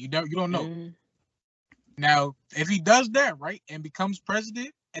 You don't know. Mm-hmm. Now, if he does that, right, and becomes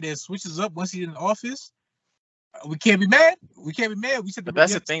president and then switches up once he's in office, we can't be mad. We said, but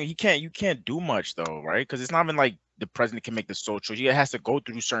that's the thing. You can't do much though, right? Because it's not even like the president can make the sole choice. He has to go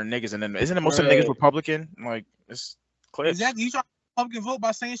through certain niggas, and then isn't it most of the niggas Republican? Like, it's clear. Exactly. You try to Republican vote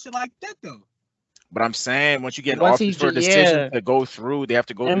by saying shit like that though. But I'm saying once you get in Once office he for a ju- decision yeah. to go through, they have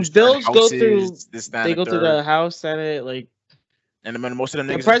to go through And certain bills go through. houses, this, that, They and go the through third. the House, Senate. Like And then most of them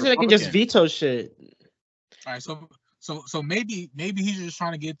the niggas is president can just Republican. veto shit. All right, so maybe he's just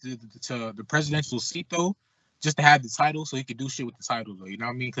trying to get to the presidential seat though, just to have the title so he could do shit with the title though. You know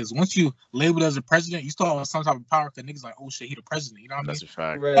what I mean? Because once you labeled as a president, you still have some type of power. Because niggas like, oh shit, he the president. You know what I mean? That's a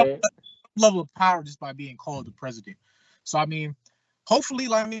fact. Right. Level of power just by being called the president. So I mean, hopefully,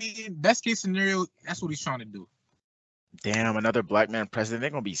 like, I mean, best case scenario, that's what he's trying to do. Damn, another black man president. They're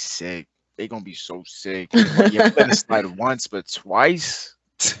gonna be sick. They're gonna be so sick. You have to slide once, but twice.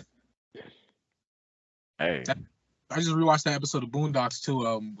 Hey. I just rewatched that episode of Boondocks too.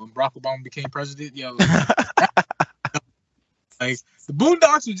 When Barack Obama became president, yo, like the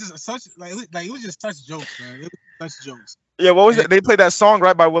Boondocks was just such like it was just such jokes, man. It was such jokes. Yeah, what was it? They played that song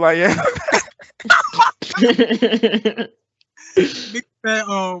right by will.i.am.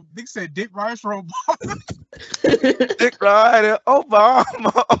 Nick said Dick Rice for Obama. Dick Rider,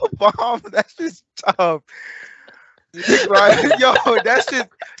 Obama. That's just tough. Dick Rider, yo, that shit.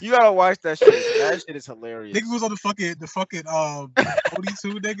 You gotta watch that shit. That shit is hilarious. Niggas was on the fucking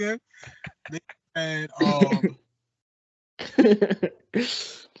 42 nigga. And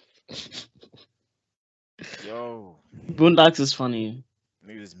Yo, Boondocks is funny,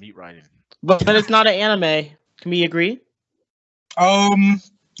 niggas is meat riding. but it's not an anime. Can we agree?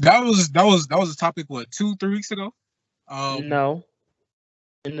 that was a topic 2-3 weeks ago. No.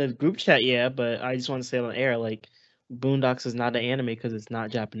 In the group chat, yeah, but I just want to say on air, like, Boondocks is not an anime because it's not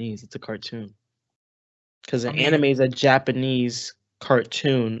Japanese. It's a cartoon. Because an anime is a Japanese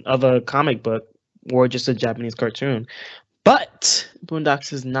cartoon of a comic book or just a Japanese cartoon. But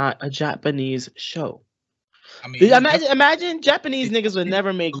Boondocks is not a Japanese show. I mean, Imagine Japanese niggas would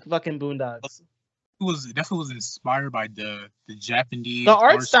never make fucking Boondocks. It definitely was inspired by the Japanese. The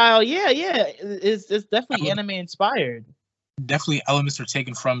art style, yeah. It's definitely anime inspired. Definitely elements are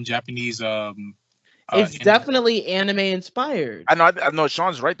taken from Japanese. It's definitely anime inspired. I know.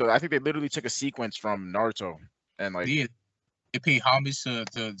 Sean's right though. I think they literally took a sequence from Naruto and like they pay homage to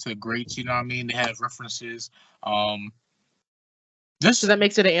the greats. You know what I mean? They have references. So that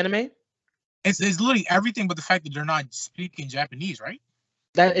makes it an anime. It's literally everything, but the fact that they're not speaking Japanese, right?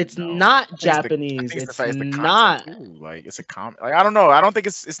 That it's not Japanese. It's not. Like it's a comic. Like I don't know. I don't think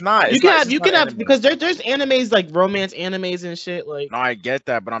it's not. You can have because there's animes like romance animes and shit. Like no, I get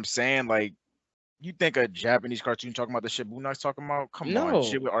that, but I'm saying like you think a Japanese cartoon talking about the shit Boondocks talking about? Come on,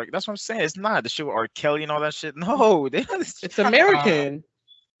 shit with that's what I'm saying. It's not the shit with R. Kelly and all that shit. No, it's American.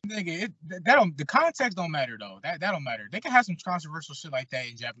 Nigga, the context don't matter though. That don't matter. They can have some controversial shit like that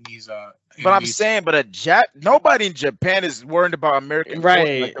in Japanese. But I'm saying, nobody in Japan is worried about American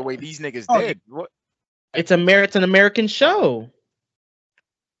right like the way these niggas did. What? It's an American show.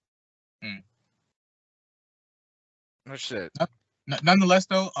 No shit. Nonetheless,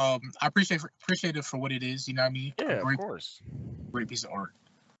 though, I appreciate it for what it is. You know what I mean? Yeah, of course. Great piece of art.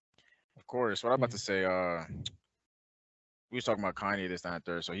 Of course. What I'm about to say, we was talking about Kanye this time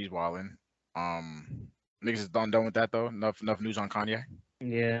third, so he's wilding. Niggas is done with that though. Enough news on Kanye.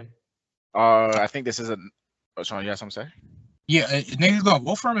 Yeah. I think this is Sean, you have something to say? Yeah, niggas gonna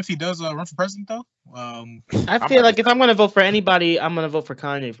vote for him if he does run for president though. I feel like if I'm gonna vote for anybody, I'm gonna vote for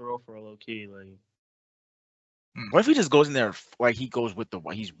Kanye for low key. Like, what if he just goes in there like he goes with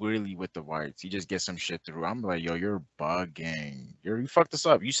he's really with the whites? He just gets some shit through. I'm like, yo, you're bugging. You fucked us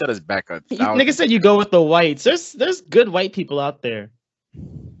up. You set us back 1,000. Nigga said you go with the whites. There's good white people out there.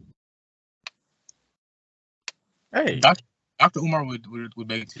 Hey, Dr. Umar would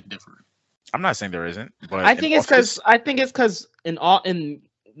beg to differ. I'm not saying there isn't, but I think it's because in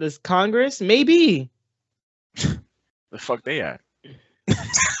this Congress, maybe. The fuck they at?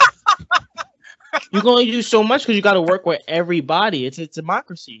 You can only do so much because you got to work with everybody. It's a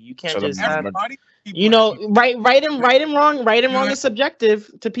democracy. You can't just have, right and wrong is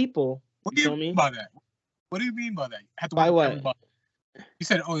subjective to people. What do you mean by that? What do you mean by that? Have to work with everybody. You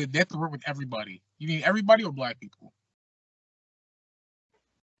said, oh, they have to work with everybody. You mean everybody or black people?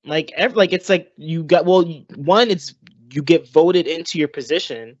 Like it's like you got it's you get voted into your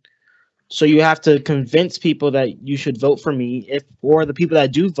position. So you have to convince people that you should vote for me, or the people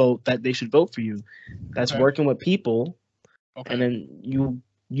that do vote that they should vote for you. That's working with people, and then you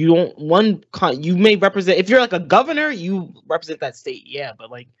you may represent. If you're like a governor, you represent that state, yeah.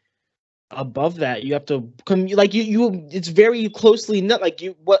 But like above that, you have to It's very closely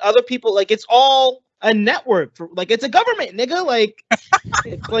what other people like. It's all a network for it's a government, nigga. Like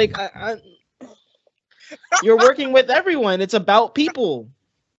it's like you're working with everyone. It's about people.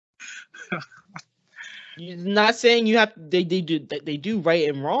 You're not saying you have they do right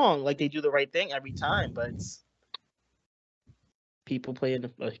and wrong, like they do the right thing every time, but it's, people play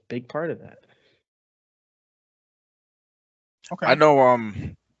a big part of that. Okay. I know.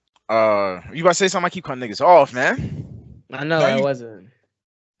 You about to say something? I keep cutting niggas off, man. I know No, I you- wasn't.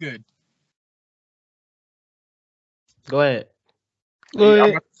 Good. Go ahead. I'm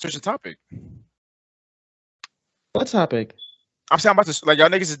about to switch the topic. What topic? I'm saying I'm about to, like, y'all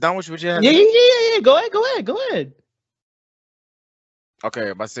niggas is done with what you had. Yeah. Go ahead. Okay,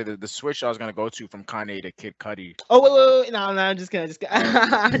 I'm about to say the switch I was gonna go to from Kanye to Kid Cudi. Oh wait. No, I'm just kidding.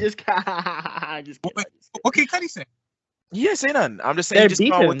 I'm just kidding. What can Cudi say? He didn't say nothing. I'm just saying They're he just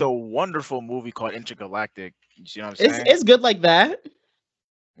came out with beefing. a wonderful movie called Intergalactic. You see what I'm saying? It's good like that.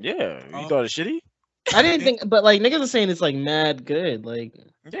 Yeah. You Oh. thought it shitty? I didn't think, but like niggas are saying it's like mad good. Like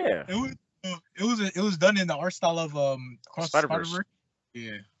Yeah. It was done in the art style of Across the Spider-Verse. Spider-Verse.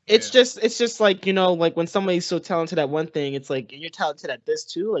 Yeah. it's just like, you know, like when somebody's so talented at one thing, it's like you're talented at this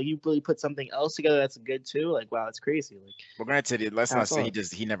too. Like you really put something else together that's good too. Like wow, it's crazy. Like But granted, let's not That's say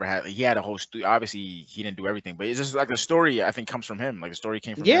all. he had a whole studio. Obviously, he didn't do everything, but it's just like the story. I think comes from him. Like the story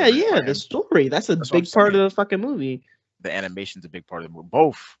came from yeah, him. written by the him. story. That's a That's what I'm big part of saying. the fucking movie. The animation's a big part of the movie.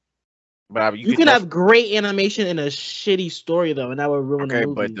 Both. But You can have great animation in a shitty story though, and that would ruin okay, the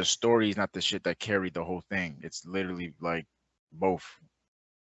movie. but the story is not the shit that carried the whole thing. It's literally like both.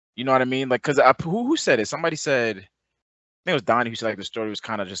 You know what I mean? Like, cause who said it? Somebody said, I think it was Donnie who said like the story was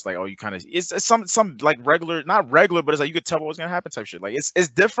kind of just like, oh, you kind of it's some like regular, not regular, but it's like you could tell what was gonna happen type shit. Like it's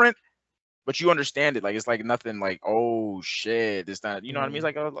different, but you understand it. Like it's like nothing like, oh shit, this that. You know what I mean? It's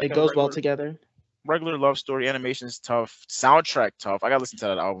like It goes well together. regular love story. Animation's tough. Soundtrack tough. I gotta listen to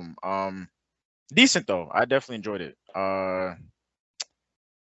that album. Decent though. I definitely enjoyed it.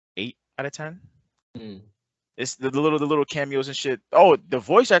 8 out of 10. Mm. It's the little cameos and shit. Oh, the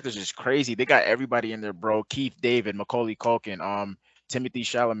voice actors is crazy. They got everybody in there, bro. Keith David, Macaulay Culkin, Timothy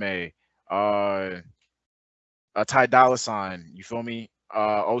Chalamet, Ty Dolla $ign. You feel me?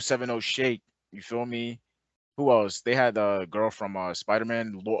 070 Shake. You feel me? Who else? They had the girl from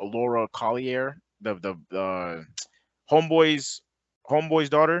Spider-Man, Laura Collier, the homeboy's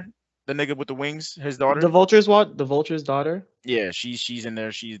daughter, the nigga with the wings, his daughter. The Vulture's daughter. Yeah, she's in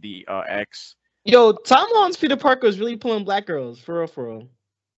there. She's the ex. Yo, Tom Holland's Peter Parker is really pulling black girls for real.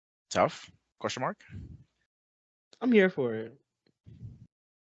 Tough? Question mark? I'm here for it.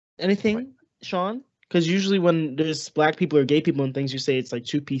 Anything, Sean? Because usually when there's black people or gay people and things, you say it's like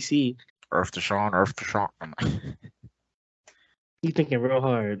too PC. Earth to Sean. You thinking real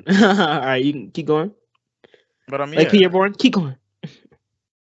hard. All right, you can keep going. But I mean, Like yeah, Peter Bourne, keep going.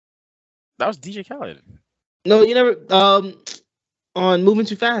 that was DJ Khaled. No, you never. On Moving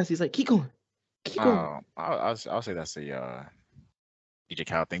Too Fast, he's like, keep going. I'll say that's a DJ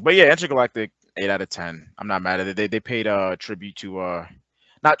Khaled thing. But yeah, Intergalactic, 8 out of 10. I'm not mad at it. They paid tribute to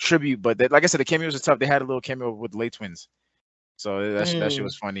not tribute, but like I said, the cameos are tough. They had a little cameo with the Late Twins. So that shit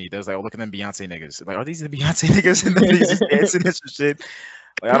was funny. They was like, oh, look at them Beyonce niggas. Like, are these the Beyonce niggas? And then they just dancing and shit.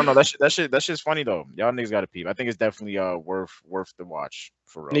 Like, I don't know. That shit's funny though. Y'all niggas gotta peep. I think it's definitely worth the watch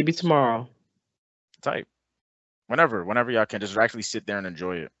for real. Maybe tomorrow. Type. Whenever y'all can just actually sit there and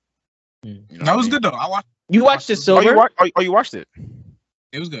enjoy it. You know That what was I mean? good though. I watched. You watched it Oh, sober? you watched it?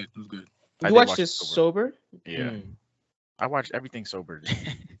 It was good. It was good. I You did watched watch it it sober? Yeah. Hmm. I watched everything sober.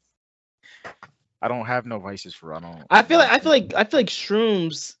 I don't have no vices for. I feel like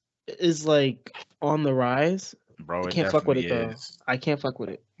shrooms is like on the rise. Bro, I it can't fuck with it definitely though. is. I can't fuck with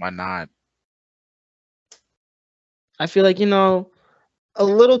it. Why not? I feel like, you know, a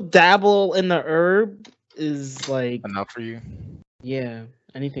little dabble in the herb is like, Enough for you? yeah.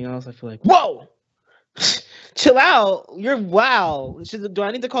 Anything else, I feel like, whoa, chill out. You're wow. Do I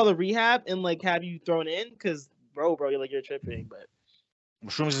need to call the rehab and like have you thrown in? Because bro, you're tripping. But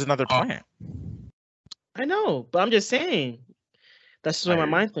Shrooms is another plant. I know, but I'm just saying. That's just I what my hear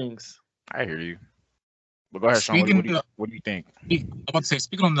you. mind thinks. I hear you. But go ahead, Sean. What do you think? I'm about to say,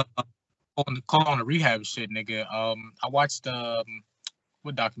 speaking on the call on the rehab shit, nigga. I watched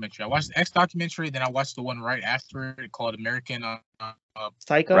what documentary? I watched the X documentary, then I watched the one right after it called American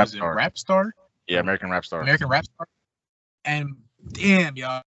Psycho. Rap was it Star. Rap Star? Yeah, American Rap Star. American Rap Star. And damn,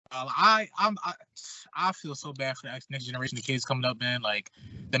 y'all, I feel so bad for the next generation of kids coming up, man. Like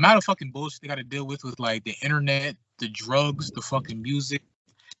the amount of fucking bullshit they got to deal with like the internet, the drugs, the fucking music.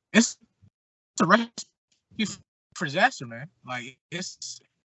 It's a recipe for disaster, man. Like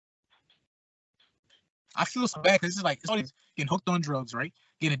I feel so bad because it's all these getting hooked on drugs, right?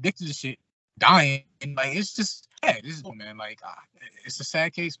 Getting addicted to shit, dying, and like it's just man. Like it's a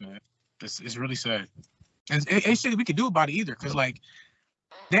sad case, man. It's really sad, and ain't shit we could do about it either. Cause like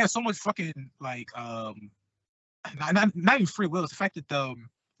they have so much fucking like not even free will. It's the fact that the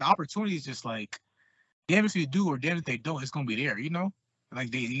opportunity is just like damn if you do or damn if they don't, it's gonna be there. You know,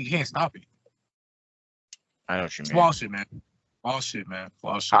 like you can't stop it. I know what you It's mean. wild shit, man. Wild shit, man.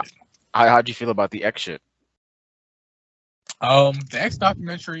 Wild shit. How'd you feel about the X shit? The X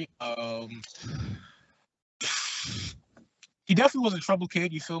documentary. He definitely was a trouble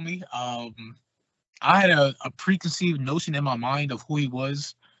kid. You feel me? I had a preconceived notion in my mind of who he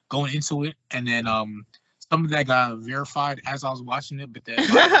was going into it, and then some of that got verified as I was watching it. But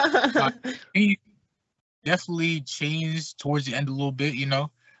then he definitely changed towards the end a little bit. You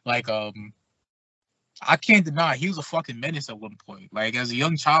know, like I can't deny he was a fucking menace at one point. Like as a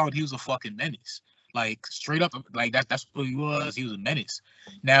young child, he was a fucking menace. Like straight up, like that's what he was. He was a menace.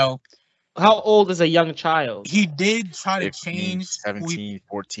 Now, how old is a young child? he did try to 15, change 17,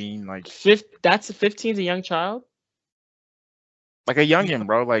 14, like That's a 15's a young child. a youngin,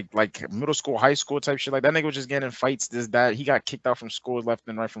 bro. Like middle school, high school type shit. Like that nigga was just getting in fights. This, that. He got kicked out from school left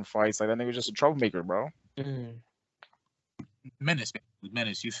and right from fights. Like that nigga was just a troublemaker, bro. Menace.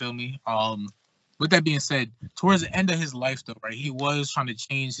 You feel me? With that being said, towards the end of his life, though, right, he was trying to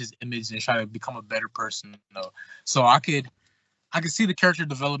change his image and try to become a better person, though. So I could see the character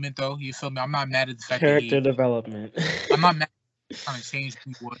development, though. You feel me? I'm not mad at the fact Character that development. I'm not mad at trying to change who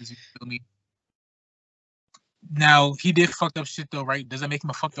he was. You feel me? Now he did fucked up shit, though, right? Does that make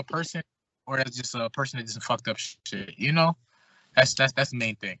him a fucked up person, or that's just a person that just fucked up shit? You know, that's the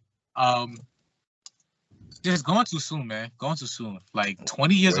main thing. Just going too soon, man. Going too soon. Like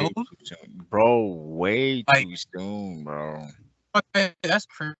 20 years Way old, too soon. Bro. Way Like- too soon, bro. That's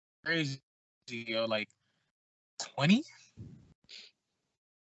crazy, yo. Like 20?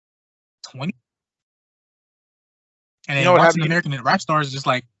 20? And then You know what watching happened? American rap stars is just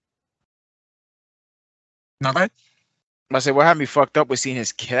like, not bad. I say what had me fucked up was seeing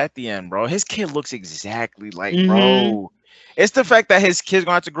his kid at the end, bro. His kid looks exactly like, Mhm. bro. It's the fact that his kid's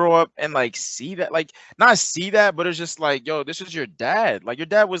gonna have to grow up and like see that, like not see that, but it's just like, yo, this is your dad. Like your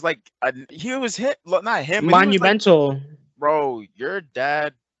dad was like, he was hit, not him, but he was, like, Monumental. bro. Your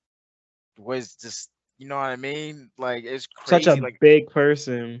dad was just, you know what I mean? Like it's Such crazy, a like, big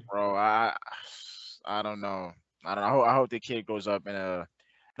person. bro. I don't know. I hope the kid grows up in a,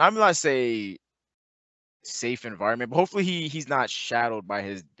 not gonna say safe environment, but hopefully he's not shadowed by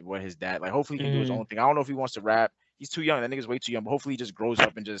his dad. Like hopefully he can do his own thing. I don't know if he wants to rap. He's too young. That nigga's way too young. But hopefully he just grows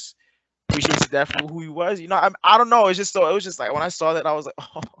up and just appreciates his dad for who he was. You know, I don't know. It's just so, it was just like when I saw that I was like,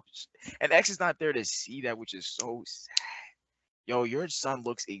 oh shit. And X is not there to see that, which is so sad. Yo, your son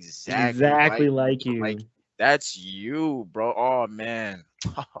looks exactly like you. Like that's you, bro. Oh man.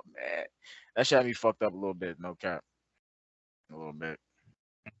 Oh man. That shit had me fucked up a little bit, no cap. A little bit.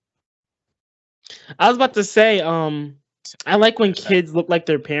 I was about to say, I like when kids look like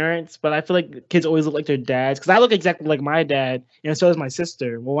their parents, but I feel like kids always look like their dads. Because I look exactly like my dad, and so does my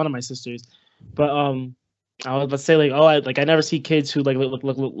sister. Well, one of my sisters. But I was about to say like, I never see kids who like look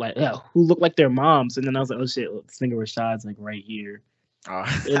like who look like their moms, and then I was like, oh shit, this nigga Rashad's like right here.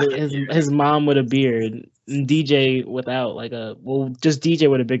 His mom with a beard, and DJ without just DJ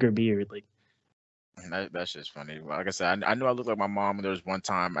with a bigger beard, like. That's just funny. Like I said, I knew I looked like my mom. And there was one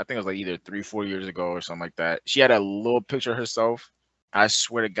time, I think it was like either 3-4 years ago or something like that. She had a little picture of herself. I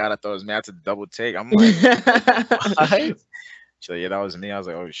swear to God, I thought it was me. I had to double take. I'm like, what? She's like, yeah, that was me. I was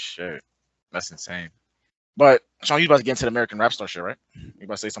like, oh shit, that's insane. But Sean, you about to get into the American rap star shit, right? You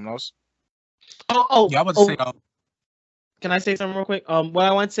about to say something else? Oh, Yeah, I was about to say, can I say something real quick? What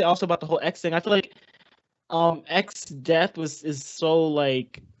I want to say also about the whole X thing, I feel like X's death is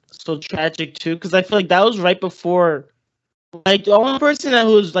so tragic too, because I feel like that was right before, like the only person that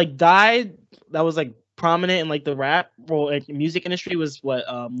was like died that was like prominent in like the rap or like music industry was what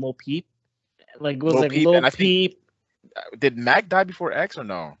Lil Peep, like it was Lil like Peep, Lil and I think- Peep. Did Mac die before X or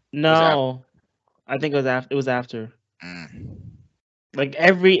no? No, I think it was after. It was after. Mm. Like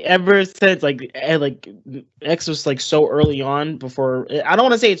ever since like X was like so early on before. I don't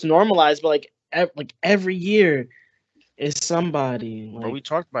want to say it's normalized, but like every year is somebody. Bro, Like we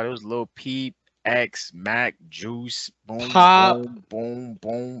talked about it. It was Lil Peep, X, Mac, Juice, boom, Pop. boom, boom,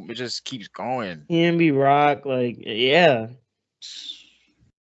 boom. It just keeps going. EMB Rock, like yeah.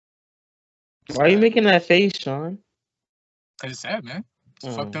 Why are you making that face, Sean? it's sad, man.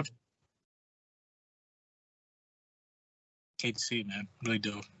 It's fucked up. Hate to see it, man. Really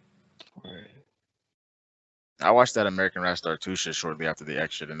do. I watched that American Rap Star 2 shit shortly after the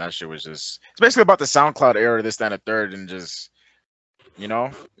X shit, and that shit was just, it's basically about the SoundCloud era, this, that, and the third, and just, you know,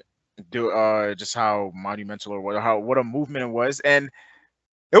 just how monumental or what a movement it was. And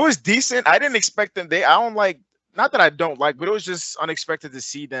it was decent. I didn't expect them. I don't like not that I don't like, but it was just unexpected to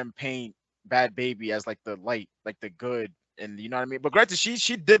see them paint Bad Baby as like the light, like the good, and you know what I mean. But granted,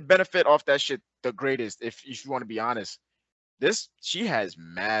 she did benefit off that shit the greatest. If you want to be honest, she has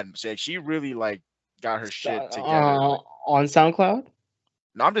mad. She really like got her shit together. On SoundCloud.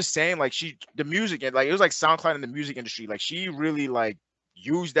 No, I'm just saying, like the music and like it was like SoundCloud in the music industry. Like she really like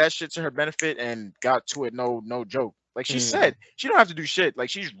used that shit to her benefit and got to it. No joke. Like she said, she don't have to do shit. Like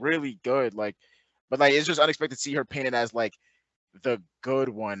she's really good. Like, but like it's just unexpected to see her painted as like the good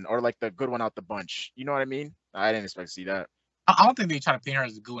one or like the good one out the bunch. You know what I mean? I didn't expect to see that. I don't think they try to paint her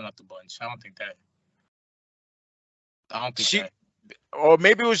as the good one out the bunch. I don't think that. That. Or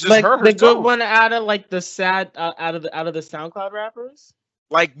maybe it was just like her. The good one out of like the sad out of the SoundCloud rappers.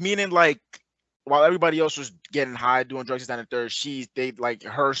 Like meaning like while everybody else was getting high doing drugs and third, they like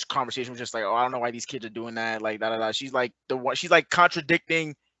her conversation was just like, oh, I don't know why these kids are doing that. Like da. She's like the one. She's like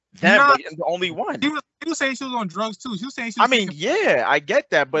contradicting them. Like, the only one. He was saying she was on drugs too. She was saying she was. I mean, yeah, I get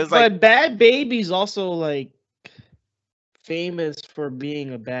that, but it's like Bad Baby's also like famous for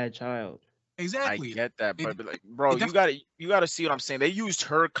being a bad child. Exactly. I get that, but like, bro, you gotta see what I'm saying. They used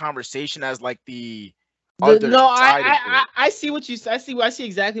her conversation as like the other side of it. I see what you I see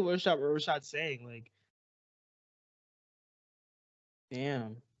exactly what Rashad's saying. Like,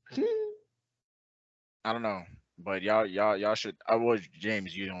 damn. I don't know, but y'all should. I was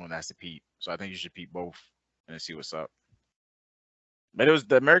James. You don't have to peep, so I think you should peep both and see what's up. But it was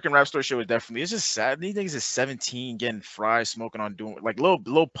the American Rap Story show was definitely. It's just sad. These niggas is 17, getting fried, smoking on doing like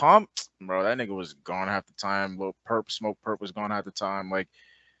little Pump, bro. That nigga was gone half the time. Little Smoke Perp was gone half the time. Like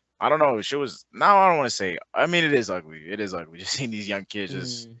I don't know. Shit was now. I don't want to say. I mean, it is ugly. It is ugly. Just seeing these young kids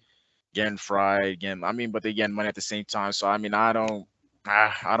just getting fried again. I mean, but they getting money at the same time. So I mean, I don't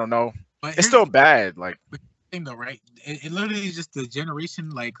know. But it's still bad. Like. Thing though, right? It literally is just the generation,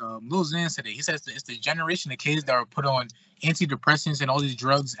 like Lil Xan said it. He says it's the generation of kids that are put on antidepressants and all these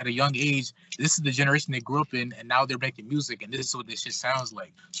drugs at a young age. This is the generation they grew up in, and now they're making music, and this is what this shit sounds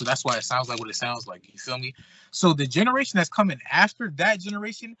like. So that's why it sounds like what it sounds like. You feel me? So the generation that's coming after that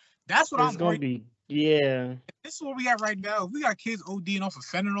generation, that's what I'm going to be. Yeah. This is where we at right now. If we got kids ODing off of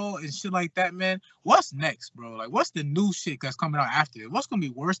fentanyl and shit like that, man, what's next, bro? Like, what's the new shit that's coming out after it? What's going to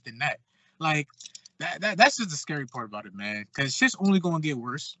be worse than that? Like, that's just the scary part about it, man. Because shit's only going to get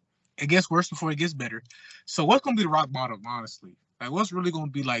worse. It gets worse before it gets better. So what's going to be the rock bottom, honestly? Like, what's really going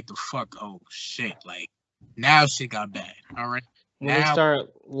to be like the fuck? Oh, shit. Like, now shit got bad. All right? When they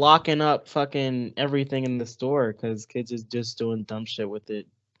start locking up fucking everything in the store because kids is just doing dumb shit with it.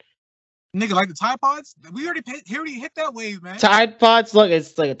 Nigga, like the Tide Pods? We already hit that wave, man. Tide Pods, look,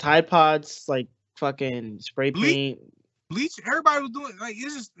 it's like a Tide Pods, like fucking spray paint. Bleach, everybody was doing, like,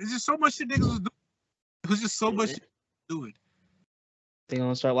 it's just so much shit niggas was doing. It was just so much shit to do it. They're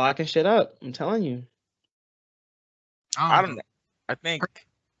gonna start locking shit up. I'm telling you. I don't know. I think.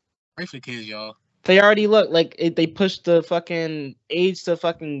 Pray for the kids, y'all. They already look like they pushed the fucking age to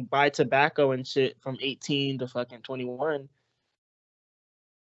fucking buy tobacco and shit from 18 to fucking 21.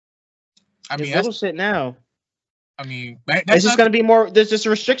 I mean, little shit now. I mean, it's just gonna be more. There's just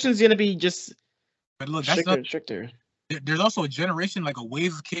restrictions gonna be just. But look, stricter. There's also a generation, like a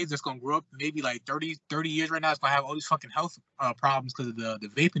wave of kids that's gonna grow up maybe like 30 years right now. It's gonna have all these fucking health problems because of the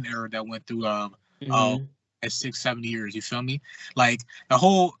vaping era that went through at 6-7 years. You feel me? Like the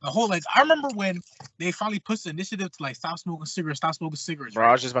whole like I remember when they finally pushed the initiative to like stop smoking cigarettes. Bro,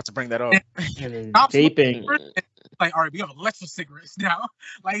 I was just about to bring that up. Stop vaping. Like, all right, we have electric cigarettes now.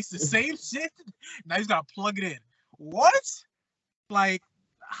 Like it's the same shit. Now you gotta plug it in. What? Like,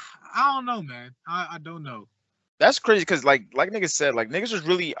 I don't know, man. I don't know. That's crazy because like niggas said, like niggas was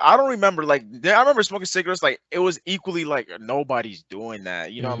really. I don't remember like I remember smoking cigarettes. Like it was equally like nobody's doing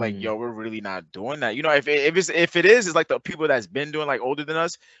that. You know, like yo, we're really not doing that. You know, if it is, it's like the people that's been doing like older than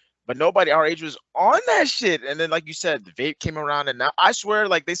us, but nobody our age was on that shit. And then like you said, the vape came around, and now I swear,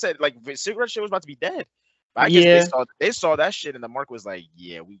 like they said, like cigarette shit was about to be dead. But I guess they saw that shit, and the market was like,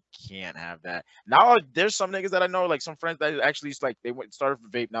 yeah, we can't have that. Now there's some niggas that I know, like some friends that actually like they started for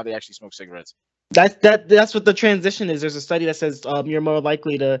vape. Now they actually smoke cigarettes. That's what the transition is. There's a study that says you're more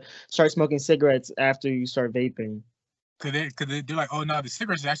likely to start smoking cigarettes after you start vaping. Cause they're like, oh no, the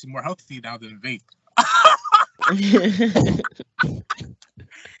cigarettes are actually more healthy now than vape.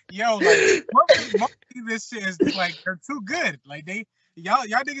 Yo, like most of this shit is like they're too good. Like y'all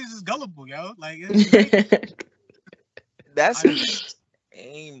niggas just gullible, yo. Like that's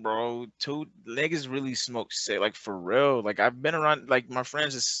insane, bro. Two niggas really smoke shit, like for real. Like I've been around, like my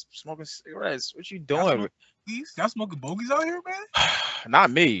friends is smoking cigarettes. What you doing? Y'all smoking bogeys out here, man? Not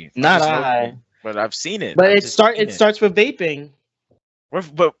me. Not I. But I've seen it. But it starts with vaping.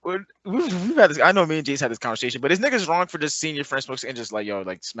 We've had this. I know me and Jace had this conversation, but is niggas wrong for just seeing your friend smoke and just like yo,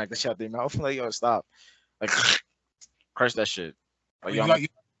 like smack the shit out their mouth? Like yo, stop, like crush that shit. Like You yo, got you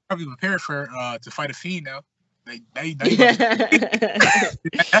probably prepared for to fight a fiend now. That's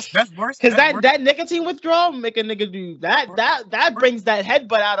worse. Because That's worse. that nicotine withdrawal make a nigga do that brings that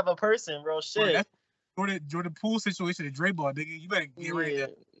headbutt out of a person, real shit. That's Jordan Poole situation at Draymond, nigga. You better get ready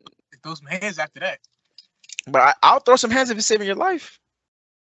to throw some hands after that. but I'll throw some hands if it's saving your life.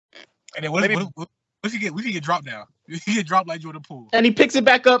 And then what if you get dropped now? You get dropped like Jordan Poole. And he picks it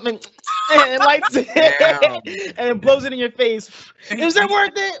back up and lights it and blows it in your face. Is it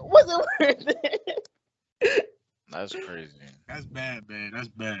worth it? Was it worth it? That's crazy. That's bad, man. That's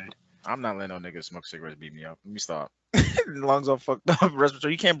bad. I'm not letting no niggas smoke cigarettes beat me up. Let me stop. Lungs all fucked up.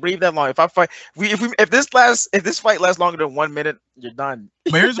 Respiratory. You can't breathe that long. If I fight, if this fight lasts longer than 1 minute, you're done.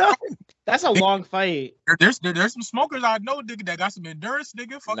 But here's That's a long fight. there's some smokers I know, nigga, that got some endurance,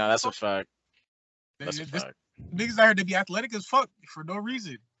 nigga. Fuck No, that's a fact. This- That's a fact. Niggas out here to be athletic as fuck for no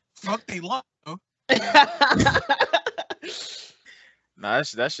reason. Fuck they luck, though. Nah,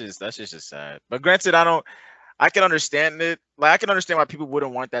 that's just sad. But granted, I can understand it. Like I can understand why people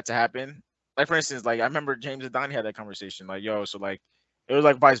wouldn't want that to happen. Like for instance, like I remember James and Donnie had that conversation. Like, yo, so like it was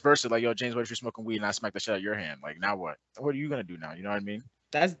like vice versa. Like, yo, James, what if you're smoking weed and I smack the shit out of your hand? Like, now what? What are you gonna do now? You know what I mean?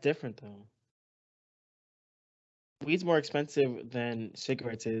 That's different though. Weed's more expensive than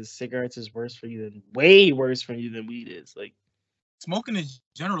cigarettes is. Cigarettes is way worse for you than weed is. Like Smoking in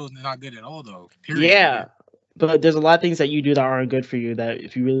general is not good at all, though. Period. yeah, but there's a lot of things that you do that aren't good for you that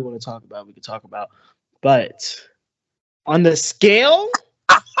if you really want to talk about, we could talk about. But on the scale,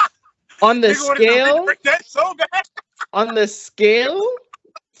 That's so bad. on the scale,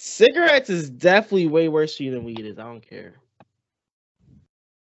 cigarettes is definitely way worse for you than weed is. I don't care.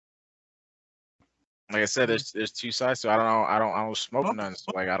 Like I said, there's two sides. So I don't smoke none.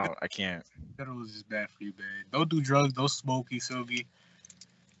 So like I can't. General is just bad for you, man. Don't do drugs. Don't smoke, you feel me?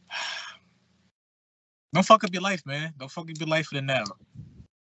 Don't fuck up your life, man. Don't fuck up your life for the now.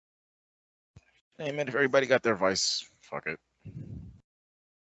 Hey man, if everybody got their vice, fuck it.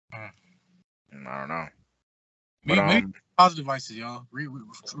 I don't know. Make positive vices, y'all.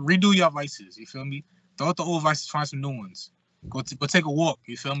 Redo your vices. You feel me? Throw out the old vices. Find some new ones. Go take a walk.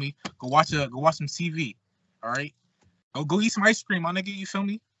 You feel me? Go watch some TV. All right. Go eat some ice cream, my nigga. You feel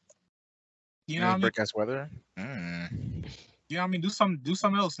me? You know what I mean? Break ass weather. You know what I mean? Do something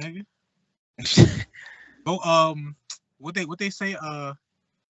else, nigga. Go what they say, go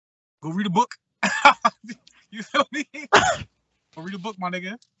read a book. You feel me? Go read a book, my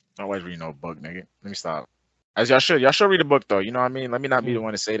nigga. I always read no book, nigga. Let me stop. As y'all should read a book though. You know what I mean? Let me not be the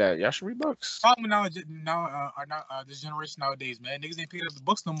one to say that. Y'all should read books. Problem now this generation nowadays, man. Niggas ain't picking up the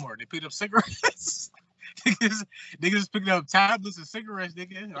books no more. They picked up cigarettes. niggas picking up tablets and cigarettes,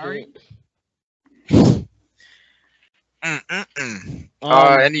 nigga. All right.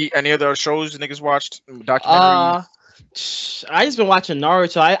 Any other shows niggas watched? Documentaries? I just been watching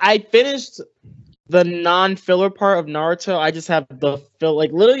Naruto. I finished the non-filler part of Naruto. I just have the fill.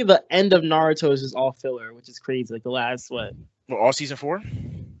 Like literally, the end of Naruto is just all filler, which is crazy. Like the last Well, all season 4.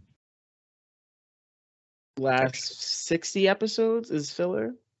 last 60 episodes is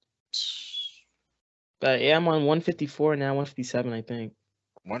filler. But yeah, I'm on 154 now, 157, I think.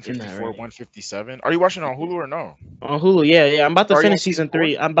 154, right? 157. Are you watching on Hulu or no? On Hulu, yeah. I'm about to Are you finish on season season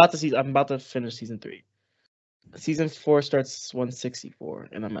 3. I'm about to finish season 3. Season 4 starts 164,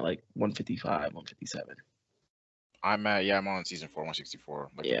 and I'm at like 155, 157. I'm on season 4, 164.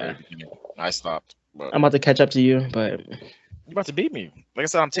 Like Yeah. the very beginning. I stopped. But I'm about to catch up to you, but you about to beat me. Like I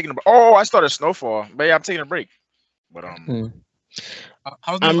said, I'm taking a break. Oh, I started Snowfall. But yeah, I'm taking a break. But How's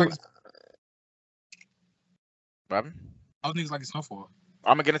niggas like? what happened? How's niggas like a Snowfall?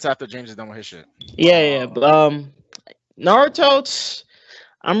 I'm gonna get into after James is done with his shit. yeah. But, Naruto,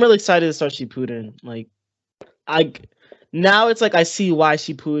 I'm really excited to start Shippuden. Like, now it's like I see why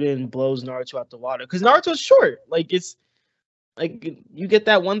Shippuden blows Naruto out the water because Naruto's short. Like it's like you get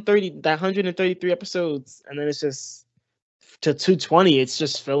that 133 episodes, and then it's just to 220. It's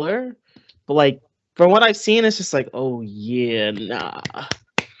just filler. But like from what I've seen, it's just like, oh yeah, nah.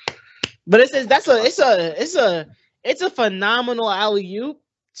 But it's a phenomenal alley-oop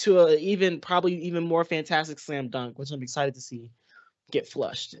to a probably even more fantastic slam dunk, which I'm excited to see get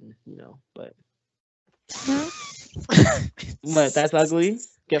flushed, and but that's ugly.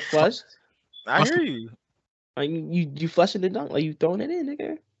 Get flushed. I hear you. Like you flushing the dunk, like you throwing it in,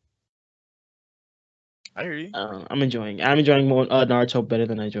 nigga. I hear you. I'm enjoying more Naruto better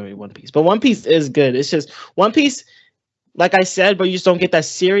than I enjoy One Piece. But One Piece is good. It's just One Piece, like I said, but you just don't get that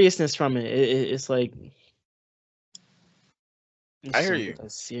seriousness from it. It's like I hear don't you. get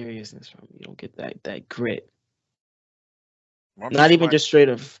that seriousness from it. You don't get that grit. One Piece Not even reminds- just straight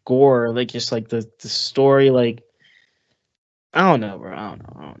up gore, like just like the story, like I don't know, bro. I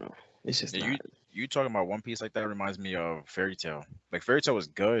don't know. It's just Yeah, not. you talking about One Piece like that reminds me of Fairy Tail. Like Fairy Tail was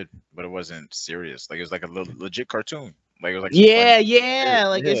good, but it wasn't serious. Like it was like a legit cartoon. Like it was like some Yeah, funny yeah.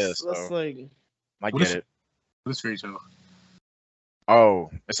 Like yeah, it's so like I What get is- it. What's Fairy Tail? Oh,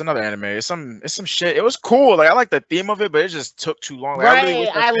 it's another anime. It's some shit. It was cool. Like I like the theme of it, but it just took too long. Like, I really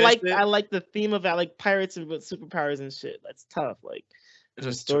wish right. finished it. I like the theme of it. I like pirates and with superpowers and shit. That's tough. Like It the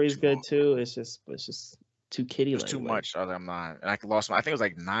just took story's too good long. too. It's just too kiddie It was like. too much. I was like, I'm not, and I lost my. I think it was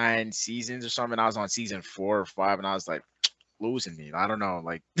like 9 seasons or something. I was on season 4 or 5, and I was like losing me. I don't know.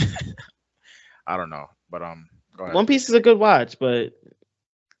 Like I don't know. But go ahead. One Piece is a good watch, but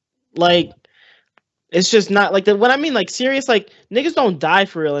like it's just not like the what I mean, like serious, like niggas don't die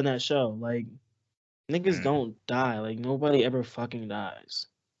for real in that show. Like niggas Mm. don't die. Like nobody ever fucking dies.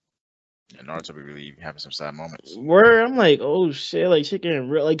 And Naruto be really having some sad moments. Where I'm like, oh shit, like shit getting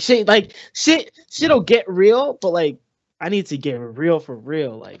real. Like shit'll get real, but like I need to get real for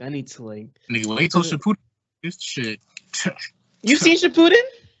real. Like I need to like Nigga, wait till Shippuden. This shit. you seen Shippuden?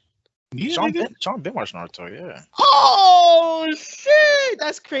 Yeah, Sean nigga. been watching Naruto, yeah. Oh shit!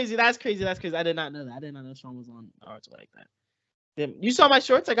 That's crazy. That's crazy. I did not know that. I did not know Sean was on Naruto like that. Damn, you saw my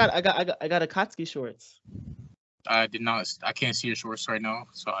shorts? I got Akatsuki shorts. I did not. I can't see your shorts right now,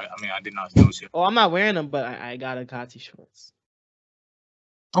 so I mean, I did not notice it. Oh, I'm not wearing them, but I got Akatsuki shorts.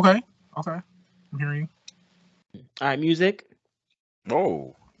 Okay. I'm hearing you. All right, music.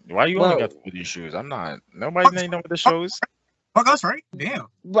 Oh, why you Well- only got these shoes? I'm not. Nobody's ain't done with the shows. Fuck us, right? Damn.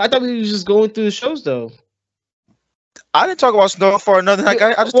 But I thought we were just going through the shows though. I didn't talk about Snowfall or nothing. Like,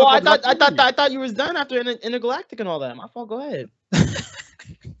 I just Well, I talked thought about I thought you was done after Intergalactic and all that. My fault. Go ahead.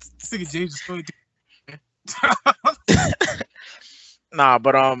 This nigga James is going Nah,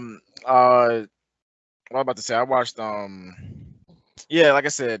 but what I'm about to say, I watched yeah, like I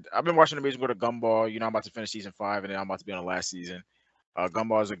said, I've been watching the music with a Gumball. You know, I'm about to finish season 5, and then I'm about to be on the last season.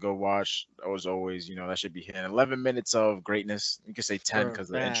 Gumball is a good watch. As always, you know, that should be hitting 11 minutes of greatness. You can say 10 because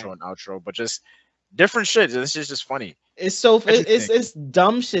of the intro and outro, but just different shit. This is just funny, It's so Interesting. it's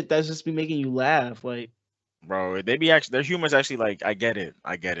dumb shit that's just be making you laugh. Like, bro. They be actually, their humor's actually like, I get it.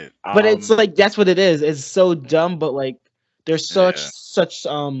 but it's like that's what it is. It's so dumb, but like there's such Yeah. such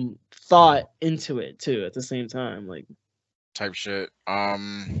thought into it too at the same time. Like type shit.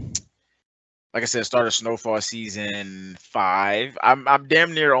 Like I said, started Snowfall season 5. I'm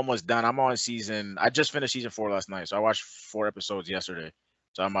damn near almost done. I'm on season. I just finished season 4 last night, so I watched 4 episodes yesterday.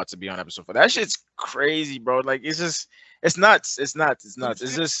 So I'm about to be on episode 4. That shit's crazy, bro. Like it's just, it's nuts. It's nuts. It's nuts.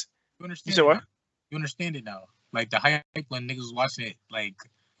 It's just. You understand? You said what? You understand it now. Like the hype when niggas was watching it like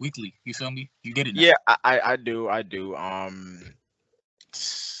weekly. You feel me? You get it now. Yeah, I do.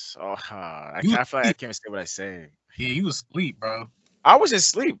 So I feel like I can't say what I say. Yeah, you was asleep, bro. I was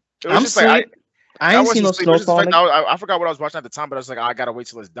asleep. It was I'm just like sleep. I ain't seen no wasn't asleep. It was just Snowfall. like, I forgot what I was watching at the time, but I was like, I gotta wait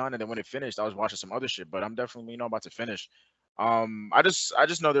till it's done. And then when it finished, I was watching some other shit. But I'm definitely, about to finish. I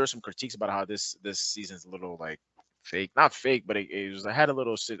just know there were some critiques about how this season's a little like fake, not fake, but it was. I had a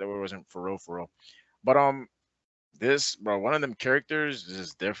little shit that wasn't for real. But this bro, one of them characters is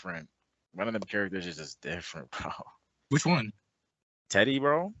just different. One of them characters is just different, bro. Which one? Teddy,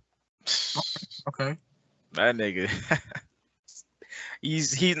 bro. Okay. That nigga.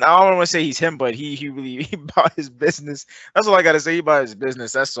 He's I don't want to say he's him, but he really he bought his business. That's all I gotta say. He bought his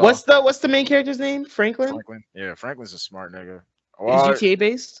business. That's all. What's the main character's name? Franklin? Franklin? Yeah, Franklin's a smart nigga. Is Well, GTA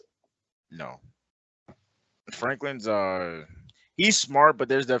based? no. Franklin's he's smart, but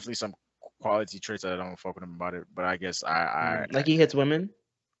there's definitely some quality traits that I don't fuck with him about it. But I guess I Like he hits women?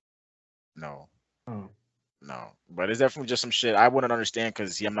 no. Oh. No, but it's definitely just some shit I wouldn't understand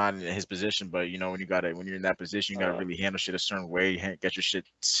because I'm not in his position. But when you're in that position, you gotta really handle shit a certain way, get your shit.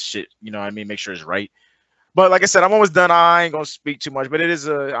 You know what I mean? Make sure it's right. But like I said, I'm almost done. I ain't gonna speak too much, but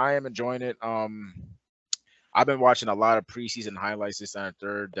I am enjoying it. I've been watching a lot of preseason highlights this and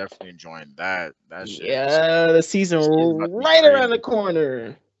third. Definitely enjoying that. That shit. Yeah, the season Season's about to be right around crazy. the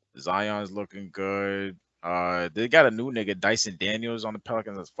corner. Zion's looking good. They got a new nigga, Dyson Daniels, on the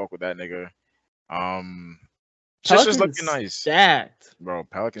Pelicans. Let's fuck with that nigga. Just looking Pelicans nice. Stacked. Bro,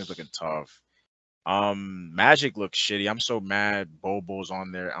 Pelicans looking tough. Magic looks shitty. I'm so mad Bobo's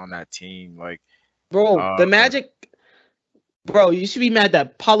on that team. Like, Bro, the Magic. Bro, you should be mad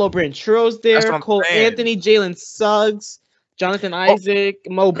that Paulo Branchero's That's there, what I'm Cole saying. Anthony, Jalen Suggs, Jonathan Isaac,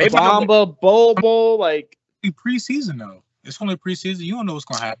 Mo maybe I'm Bamba, Bobo. Like, Preseason though. It's only preseason. You don't know what's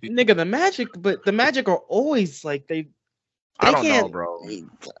gonna happen. nigga, the Magic are always like I don't know, can't. bro. Yeah.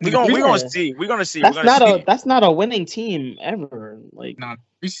 We gonna see. We're gonna see. That's We're gonna not see. a that's not a winning team ever. Like Nah,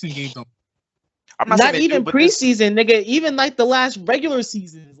 preseason games don't. I'm not, not saying they even do, but this, preseason, nigga. Even like the last regular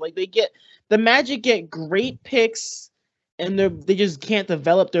seasons, like the Magic get great picks, and they just can't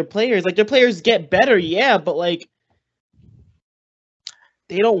develop their players. Like their players get better, yeah, but like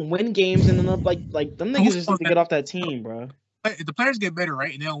they don't win games, and then like them niggas just need to get off that team, bro. If the players get better,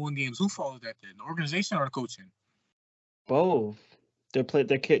 right, and they don't win games, who follows that then? The organization or the coaching? Both. Their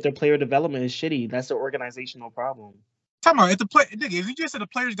player development is shitty. That's the organizational problem. Talking about if you just said the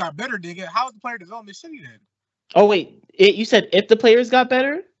players got better, nigga, how is the player development shitty then? Oh wait, you said if the players got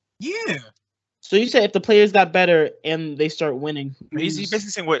better? Yeah. So you said if the players got better and they start winning, he's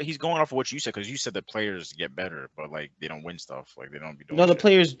basically saying what he's going off of what you said, because you said the players get better, but like they don't win stuff, like they don't be doing. No, the shit.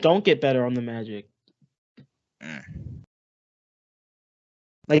 players don't get better on the Magic.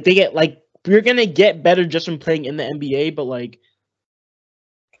 Like they get you're gonna get better just from playing in the NBA, but like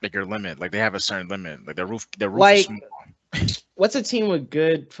your limit, like they have a certain limit, like their roof like, is small. What's a team with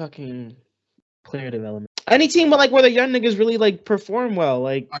good fucking player development? Any team with like where the young niggas really like perform well,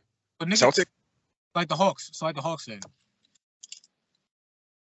 like But nigga, Celtic, like the Hawks. So like the Hawks said.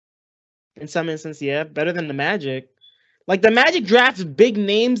 in some instances, yeah, better than the Magic. Like the Magic drafts big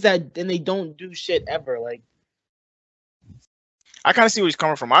names and they don't do shit ever. Like I kind of see where he's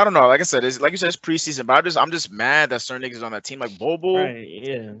coming from. I don't know. Like I said, it's like you said, it's preseason, but I'm just mad that certain niggas on that team, like Bobo. right,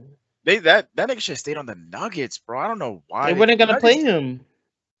 yeah. That nigga should have stayed on the Nuggets, bro. I don't know why. They weren't gonna play him.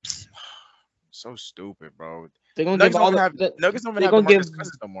 So stupid, bro. They're gonna Nuggets give all don't have the Nuggets don't even they're have gonna DeMarcus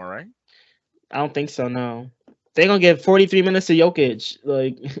Cousins no more, right? I don't think so, no. They're gonna give 43 minutes to Jokic.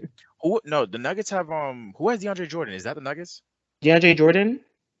 Like Who? No, the Nuggets have who has DeAndre Jordan? Is that the Nuggets? DeAndre Jordan?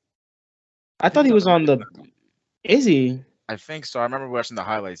 I thought he was on the is he? I think so. I remember watching the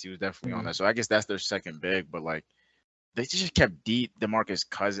highlights. He was definitely on there. So I guess that's their second big. But like, they just kept deep DeMarcus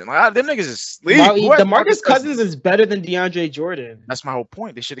Cousins. Like, them niggas is sleep. DeMarcus Cousins is better than DeAndre Jordan. That's my whole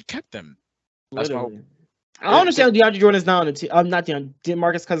point. They should have kept them. That's my whole. I don't understand DeAndre Jordan's not on the team. I'm not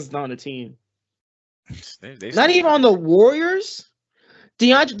DeMarcus Cousins is not on the team. Not even on the Warriors.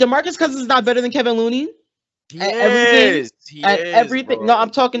 DeMarcus Cousins is not better than Kevin Looney. Everything. No,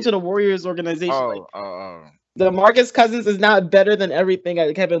 I'm talking to the Warriors organization. DeMarcus Cousins is not better than everything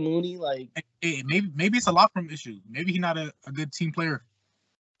at Kevin Looney. Like, hey, maybe it's a locker room issue. Maybe he's not a good team player.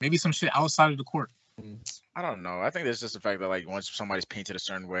 Maybe some shit outside of the court. I don't know. I think it's just the fact that like once somebody's painted a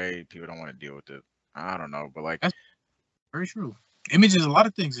certain way, people don't want to deal with it. I don't know, but like that's very true. Image is a lot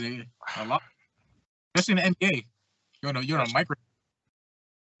of things. A lot, especially in the NBA. You're on a micro.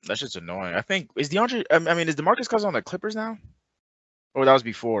 That's just annoying. I think is DeMarcus Cousins on the Clippers now? Or that was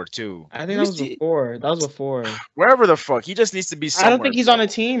before too. I think that was before. That was before. Wherever the fuck, he just needs to be somewhere. I don't think he's on a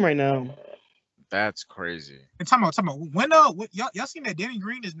team right now. That's crazy. And time out. When y'all seen that Danny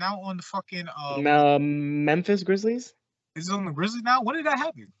Green is now on the fucking Memphis Grizzlies? Is it on the Grizzlies now? When did that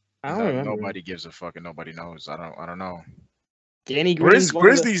happen? I don't remember. Nobody gives a fuck and nobody knows. I don't know. Danny Green.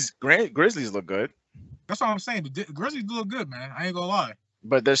 Grizzlies look good. That's what I'm saying. The Grizzlies do look good, man. I ain't gonna lie.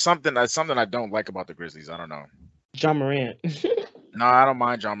 But there's something I don't like about the Grizzlies. I don't know. John Morant. No, I don't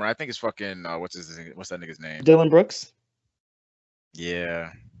mind John Morant. I think it's fucking what's that nigga's name? Dylan Brooks.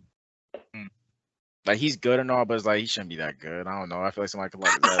 Yeah. Like he's good and all, but it's like he shouldn't be that good. I don't know. I feel like somebody could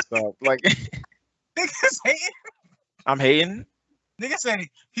lock his ass up. Like niggas hating. I'm hating. Nigga say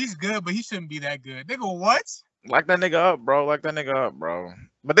he's good, but he shouldn't be that good. Nigga, what? Lock that nigga up, bro.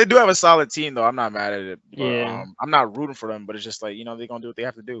 But they do have a solid team, though. I'm not mad at it. But, yeah. I'm not rooting for them, but it's just like they're gonna do what they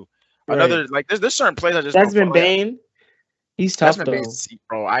have to do. Right. Another like there's certain plays I just. Desmond Bane. He's tough though.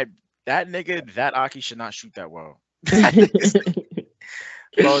 Bro, that Aki should not shoot that well.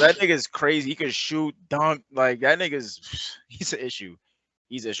 Bro, that nigga's crazy. He could shoot, dunk. Like that he's an issue.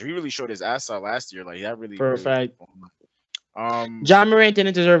 He's an issue. He really showed his ass out last year. Like that really. For a fact. John Morant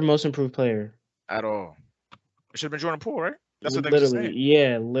didn't deserve most improved player at all. It should have been Jordan Poole, right? That's what literally. Saying.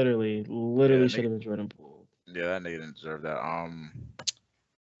 Yeah, literally should have been Jordan Poole. Yeah, that nigga didn't deserve that.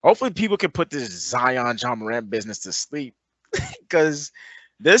 Hopefully people can put this Zion John Morant business to sleep, because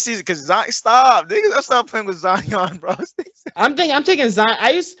this season, stop, niggas, stop playing with Zion, bro. I'm taking Zion. I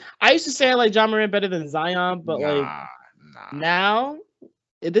used to say I like John Morant better than Zion, but now,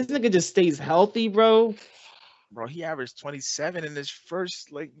 if this nigga just stays healthy, bro. Bro, he averaged 27 in his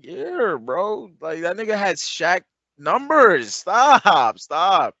first year, bro. Like that nigga had Shaq numbers. Stop.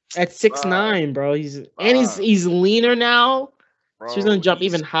 At 6'9", bro. He's leaner now. Bro, so he's gonna jump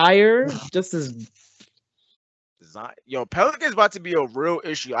even higher. Just as Pelicans about to be a real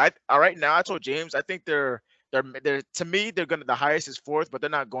issue. Right now I told James I think they're to me they're gonna the highest is 4th, but they're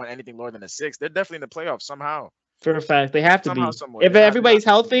not going anything lower than a 6th. They're definitely in the playoffs somehow. For a fact, they have to Somehow, be. some way. If everybody's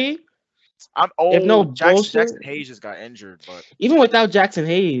healthy, if no bullshit, Jackson Hayes just got injured, but even without Jackson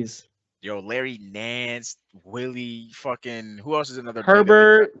Hayes, yo, Larry Nance, Willie, fucking who else is another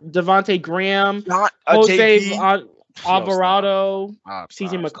Herbert, Devontae Graham, not a Jose JP. Alvarado, Stop, CJ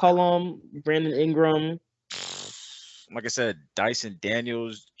stop. McCollum, Brandon Ingram. Like I said, Dyson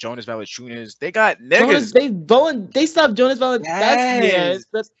Daniels, Jonas Valanciunas, they got niggas. They stopped Jonas Valanciunas. Yes.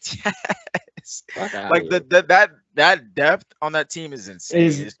 That's Yes. fuck out Like of here. that depth on that team is insane.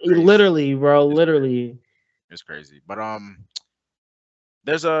 Is It's crazy. literally, bro, literally. It's crazy. But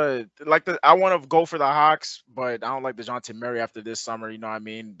there's I want to go for the Hawks, but I don't like DeJounte Murray after this summer. You know what I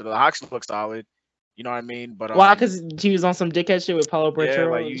mean? But the Hawks look solid. You know what I mean? But Why? Because he was on some dickhead shit with Paulo yeah,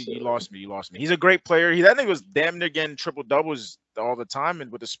 Bertero. like you lost me. You lost me. He's a great player. That nigga was damn near getting triple doubles all the time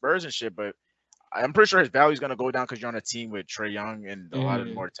and with the Spurs and shit. But I'm pretty sure his value is gonna go down because you're on a team with Trae Young and a lot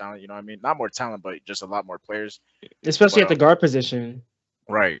of more talent. You know what I mean? Not more talent, but just a lot more players, Especially at the guard position.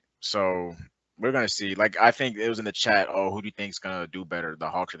 Right. So we're gonna see. Like I think it was in the chat. Oh, who do you think's gonna do better, the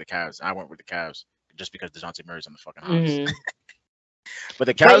Hawks or the Cavs? I went with the Cavs just because DeJounte Murray's on the fucking Hawks. But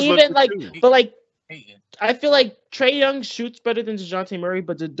the Cavs I feel like Trae Young shoots better than DeJounte Murray,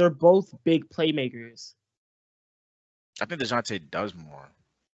 but they're both big playmakers. I think DeJounte does more.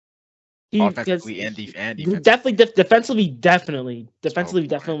 He Offensively and defensively.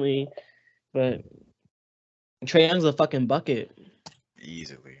 Definitely. But Trae Young's a fucking bucket.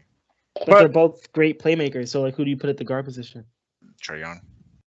 Easily. But they're both great playmakers. So, like, who do you put at the guard position? Trae Young.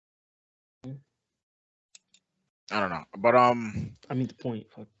 I don't know. But I mean the point.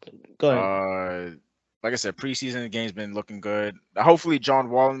 Go ahead. Like I said, preseason game's been looking good. Hopefully, John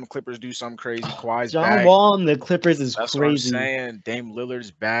Wall and the Clippers do something crazy. Kawhi's John back. Wall and the Clippers is That's crazy. What I'm saying. Dame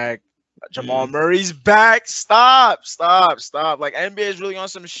Lillard's back. Jamal Murray's back. Stop. Like NBA is really on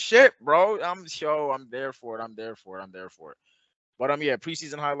some shit, bro. I'm there for it. But yeah,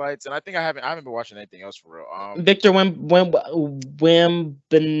 preseason highlights, and I think I haven't been watching anything else for real. Victor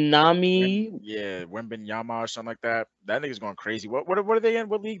Wembanyama. Yeah, Wembanyama or something like that. That nigga's going crazy. What are they in?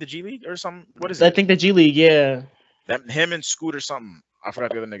 What league? The G League or something? What is it? I think the G League. Yeah. Him and Scooter something. I forgot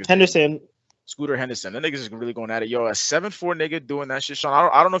the other niggas. Henderson. Scooter Henderson. That niggas is really going at it. Yo, a 7'4" nigga doing that shit,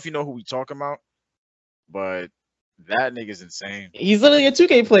 Sean. I don't know if you know who we talking about, but that nigga's insane. He's literally a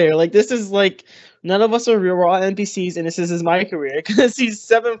 2K player. Like, this is like, none of us are real. We're all NPCs, and this is my career. Because he's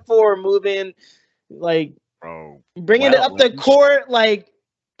 7'4", moving, like, bro, bringing it up the court, like,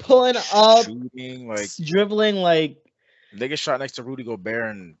 pulling up, shooting, like, dribbling, like. Nigga shot next to Rudy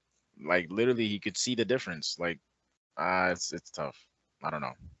Gobert, and, like, literally, he could see the difference. Like, it's tough. I don't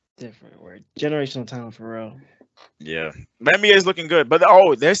know. Different word. Generational talent for real. Yeah, the NBA is looking good, but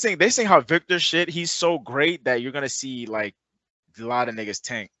they're saying how Victor shit. He's so great that you're gonna see like a lot of niggas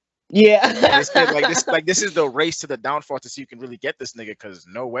tank. Yeah, this is the race to the downfall to see you can really get this nigga. Because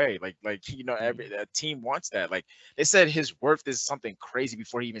no way, every team wants that. Like they said, his worth is something crazy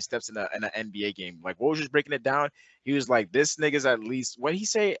before he even steps in an NBA game. Like Woj was just breaking it down. He was like, this nigga's at least what he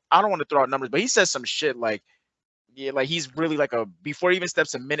say. I don't want to throw out numbers, but he says some shit like. Yeah, like he's really like before he even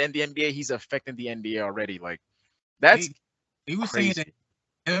steps a minute in the NBA, he's affecting the NBA already. Like that's he was crazy. saying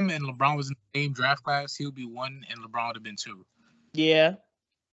that him and LeBron was in the same draft class, he would be 1 and LeBron would have been 2. Yeah.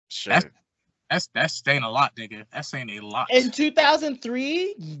 Shit. That's saying a lot, nigga. That's saying a lot. In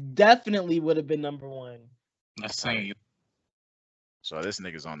 2003, definitely would have been number 1. That's saying. So this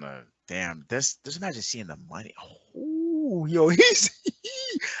nigga's on the damn. Just imagine seeing the money. Oh, yo, he's.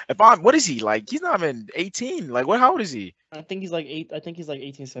 What is he like? He's not even 18. Like, how old is he? I think he's like 8. I think he's like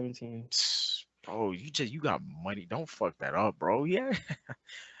 18, 17. Bro, you got money. Don't fuck that up, bro. Yeah,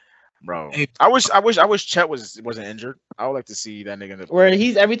 bro. Hey, I wish Chet wasn't injured. I would like to see that nigga in the. Where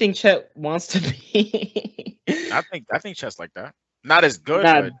he's everything Chet wants to be. I think Chet's like that. Not as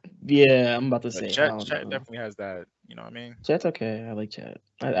good. Yeah, I'm about to say. Chet definitely has that. You know what I mean? Chet's okay. I like Chet.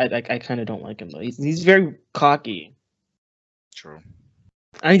 I kind of don't like him though. He's very cocky. True.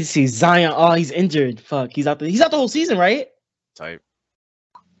 I need to see Zion. Oh, he's injured. Fuck. He's out the whole season, right? Type.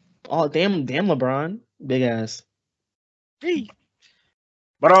 Oh, damn LeBron. Big ass. Hey.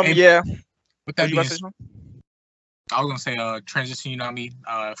 But yeah. With that being, I was gonna say transition, you know what I mean?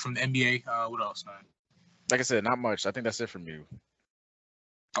 From the NBA. What else, man? Like I said, not much. I think that's it from you.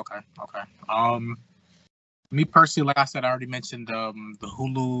 Okay. Me personally, like I said, I already mentioned the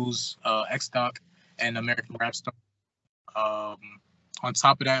Hulu's X-Doc and American Rap Star. On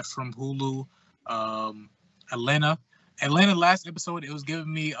top of that, from Hulu, Atlanta last episode, it was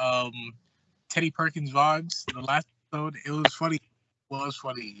giving me Teddy Perkins vibes. The last episode, it was funny.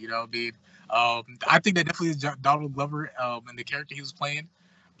 You know what I mean? I think that definitely is Donald Glover and the character he was playing.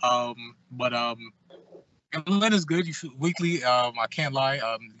 But Atlanta's good. You should, weekly. I can't lie.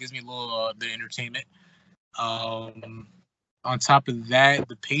 It gives me a little bit of entertainment. On top of that,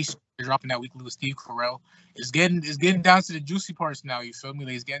 the pace they're dropping that weekly with Steve Carell. It's getting down to the juicy parts now. You feel me?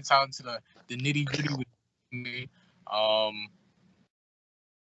 Like, it's getting down to the nitty gritty with me. On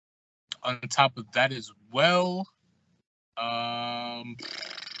top of that as well,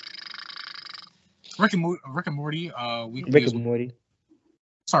 Rick and Morty. Weekly Rick and Morty.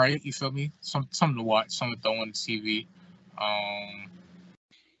 Sorry, you feel me? Something to watch, something to throw on the TV.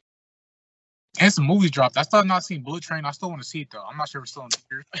 And some movies dropped. I still have not seen Bullet Train. I still want to see it though. I'm not sure if it's still in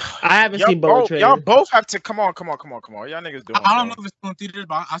theaters. I haven't seen Bullet Train. Y'all both have to come on. Y'all niggas doing. I don't know if it's still in theaters,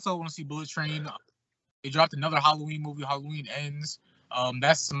 but I still want to see Bullet Train. They dropped another Halloween movie. Halloween Ends.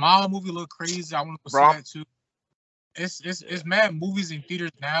 That Smile movie looked crazy. I want to go see that too. It's mad movies in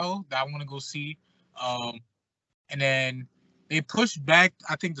theaters now that I want to go see. And then they pushed back,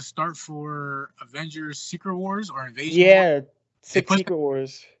 I think, the start for Avengers Secret Wars or Invasion. Yeah, Secret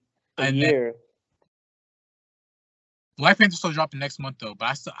Wars. A year. Black Panther still dropping next month though,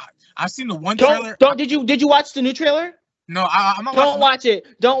 but I've seen the one trailer. Did you watch the new trailer? No, I'm not. Don't watch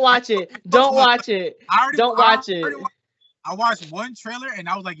it. Don't watch it. Don't watch it. Don't watch it. I watched one trailer and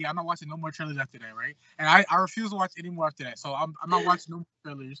I was like, yeah, I'm not watching no more trailers after that, right? And I refuse to watch any more after that. So I'm not watching no more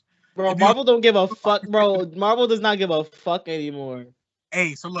trailers. Bro, Marvel don't give a fuck, bro. Marvel does not give a fuck anymore.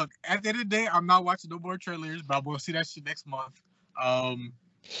 Hey, so look, at the end of the day, I'm not watching no more trailers, but I'm gonna see that shit next month.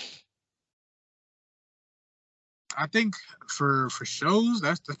 I think for shows,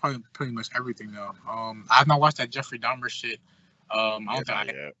 that's probably pretty much everything though. I've not watched that Jeffrey Dahmer shit. I don't think I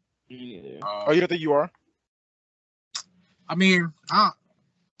have. Oh, you don't think you are? I mean, I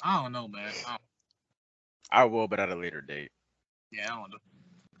don't know, man. I will, but at a later date. Yeah, I don't know.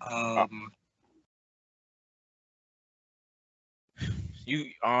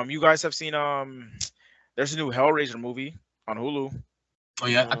 You guys have seen there's a new Hellraiser movie on Hulu. Oh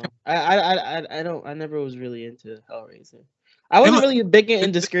yeah, I never was really into Hellraiser. I wasn't really big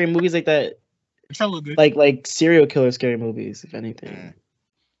into scary movies like that. Good. Like serial killer scary movies, if anything.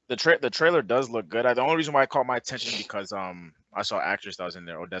 The trailer does look good. The only reason why it caught my attention because I saw an actress that was in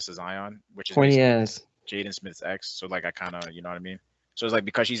there, Odessa Zion, which is Jaden Smith's ex. So like I kind of, you know what I mean. So it's like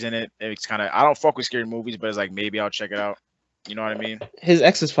because she's in it, it's kind of I don't fuck with scary movies, but it's like maybe I'll check it out. You know what I mean? His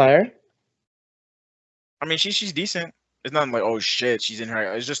ex is fire. I mean she's decent. It's not like, oh shit, she's in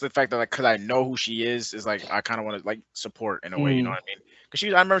her. It's just the fact that like, cause I know who she is like I kind of want to like support in a way, you know what I mean? Cause I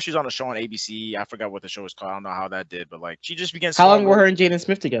remember she was on a show on ABC. I forgot what the show was called. I don't know how that did, but like she just began. How long were her and Jaden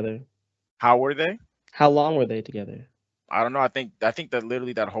Smith together? How were they? How long were they together? I don't know. I think that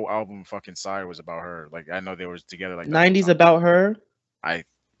literally that whole album, fucking Sire, was about her. Like I know they were together. Like 90s about her.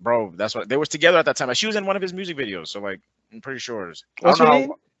 Bro, that's what they were together at that time. Like, she was in one of his music videos, so like I'm pretty sure. What's her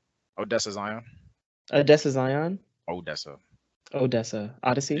name? Odessa Zion. Odessa Zion. Odessa.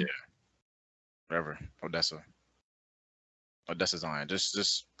 Odyssey. Yeah. Whatever. Odessa Zion.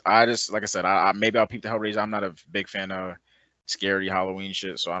 I just like I said, I maybe I'll peep the Hellraiser. I'm not a big fan of scary Halloween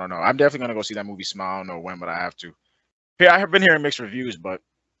shit, so I don't know. I'm definitely gonna go see that movie Smile. I don't know when, but I have to. Yeah, I have been hearing mixed reviews, but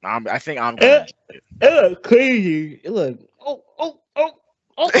I think I'm gonna it look crazy. It look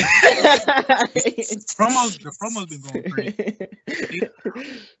the promo's been going crazy.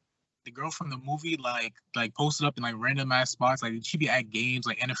 The girl from the movie like posted up in like random ass spots. Like she be at games,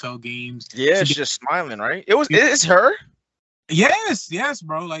 like NFL games. Yeah, she's just smiling, right? It's her. Yes,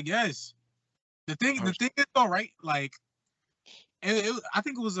 bro. Like yes. The thing is though, right? Like I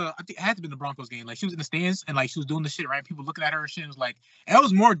think it had to be the Broncos game. Like she was in the stands and like she was doing the shit, right? People looking at her and shit. It was like that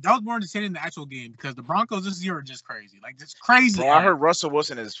was more entertaining than the actual game because the Broncos this year are just crazy. Like it's crazy. Bro, I heard Russell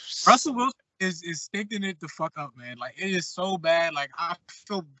Wilson is stinking it the fuck up, man. Like it is so bad. Like I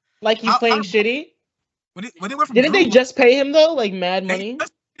feel like he's playing shitty. When they went from Didn't they just pay him though? Like mad money?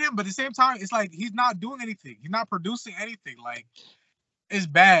 But at the same time, it's like he's not doing anything. He's not producing anything. Like it's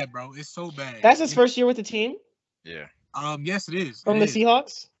bad, bro. It's so bad. That's his first year with the team? Yeah. Yes, it is. From the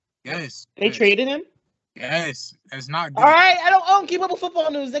Seahawks? Yes. They traded him? Yes. It's not good. All right. I don't keep up with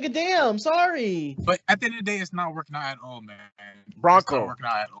football news, nigga. Damn. Sorry. But at the end of the day, it's not working out at all, man. Bronco. It's not working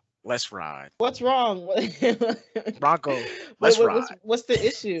out at all. Let's ride. What's wrong? Bronco. Let's ride. What's the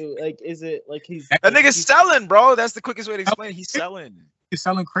issue? Like, is it like he's that nigga's selling, bro? That's the quickest way to explain. He's selling. He's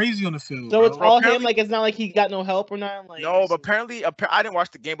selling crazy on the field. So bro. it's all him. Like it's not like he got no help or nothing. Like no, but apparently I didn't watch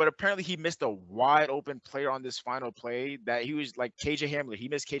the game, but apparently he missed a wide open player on this final play. That he was like KJ Hamler. He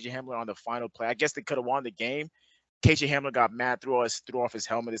missed KJ Hamler on the final play. I guess they could have won the game. KJ Hamler got mad, threw off his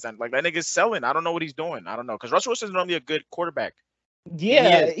helmet. This time, like that nigga's selling. I don't know what he's doing. I don't know because Russell Wilson's normally a good quarterback.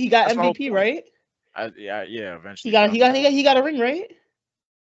 Yeah, he got MVP, right? Yeah. Eventually, he got a ring, right?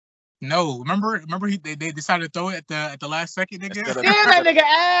 No, remember they decided to throw it at the last second, nigga. Instead of- Damn, that nigga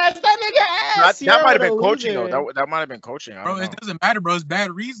ass. That nigga ass. That might have been You're a coaching loser. though. That might have been coaching. I Bro, don't it know. doesn't matter, bro. It's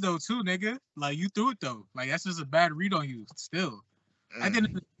bad reads though too, nigga. Like you threw it though. Like that's just a bad read on you. Still, at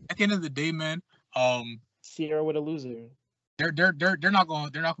the end of the day, man. Sierra with a loser. They're not gonna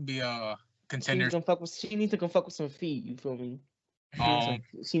be contenders. She needs to come fuck with some feet. You feel me?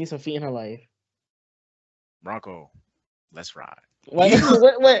 She needs some feet in her life. Bronco, let's ride. Wait,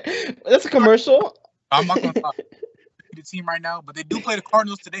 that's a commercial. I'm not gonna talk the team right now, but they do play the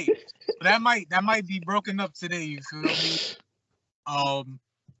Cardinals today. So that might be broken up today. You feel me?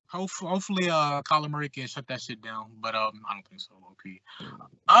 Hopefully, Kyler Murray can shut that shit down. But I don't think so. Okay.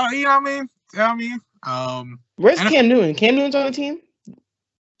 You know what I mean? Where's Cam Newton? Cam Newton's on the team.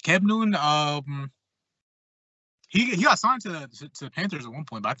 Cam Newton, he got signed to the Panthers at one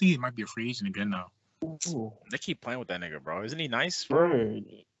point, but I think he might be a free agent again now. Ooh. They keep playing with that nigga, bro. Isn't he nice? Word.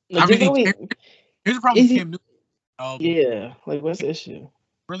 I mean, here's the problem with Cam Newton. Yeah, like what's the issue?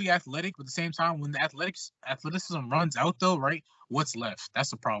 Really athletic, but at the same time, when the athleticism runs out, though, right? What's left?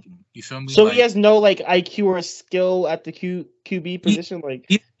 That's the problem. You feel me? So he has no like IQ or skill at the QB position.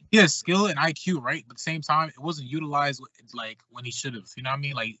 He has skill and IQ, right? But at the same time, it wasn't utilized like when he should have. You know what I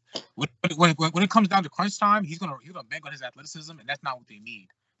mean? Like when it comes down to crunch time, he's gonna bank on his athleticism, and that's not what they need.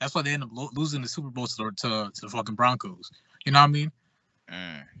 That's why they end up losing the Super Bowl to the fucking Broncos. You know what I mean?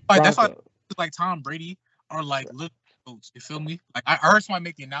 Like that's why like Tom Brady or like little coach. You feel me? Like I heard somebody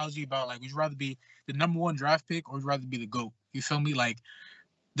make the analogy about like, would you rather be the number 1 draft pick or would you rather be the GOAT? You feel me? Like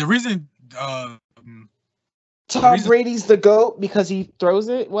the reason Tom Brady's the GOAT because he throws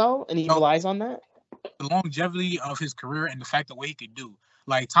it well and he relies on that. The longevity of his career and the fact that what he could do.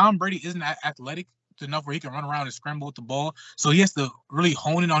 Like Tom Brady isn't athletic enough where he can run around and scramble with the ball. So he has to really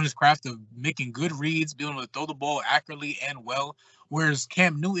hone in on his craft of making good reads, being able to throw the ball accurately and well. Whereas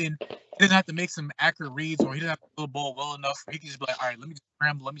Cam Newton, he doesn't have to make some accurate reads or he doesn't have to throw the ball well enough. He can just be like, all right, let me just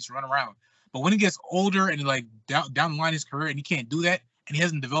scramble, let me just run around. But when he gets older and like down the line in his career and he can't do that and he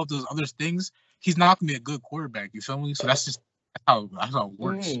hasn't developed those other things, he's not gonna be a good quarterback. You feel me? So that's how it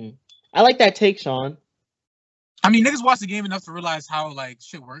works. I like that take, Sean. I mean, niggas watch the game enough to realize how like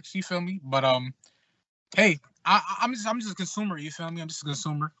shit works. You feel me? But hey, I'm just a consumer. You feel me? I'm just a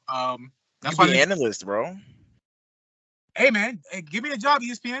consumer. That's why the analyst, bro. Hey man, give me a job,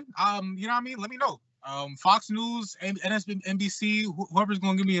 ESPN. You know what I mean? Let me know. Fox News, NBC, whoever's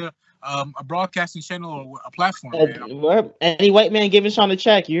gonna give me a broadcasting channel or a platform. Any white man giving Sean a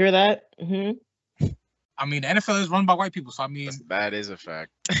check. You hear that? Mm-hmm. I mean, the NFL is run by white people, so I mean, that is a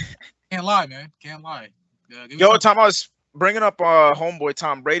fact. Can't lie, man. Can't lie. Yo, Tom, I was bringing up homeboy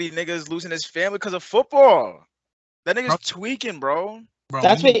Tom Brady. Niggas losing his family because of football. That nigga's tweaking, bro.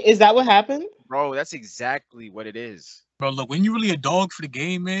 Is that what happened? Bro, that's exactly what it is. Bro, look, when you really a dog for the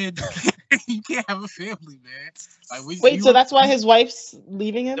game, man, you can't have a family, man. Like, wait, so that's why his wife's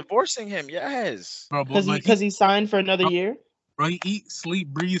leaving him? Divorcing him, yes. Because he signed for another year? Bro, he eat, sleep,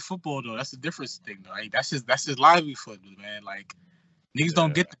 breathe football, though. That's the difference thing, though. Like, that's his livelihood, man. Like, niggas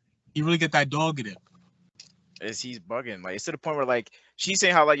don't get that. You really get that dog in him. He's bugging. Like, it's to the point where, like, she's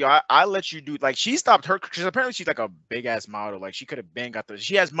saying how, like, yo, I let you do, like, she stopped her, because apparently she's, like, a big-ass model. Like, she could have been got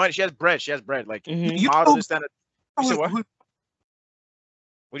she has money, she has bread. Like, models and stand up. You said what? What'd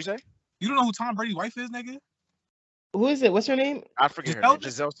you say? You don't know who Tom Brady's wife is, nigga? Who is it? What's her name? I forget her name.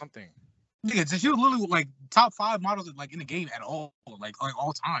 Giselle something. Nigga, she was literally, like, top 5 models, like, in the game at all. Like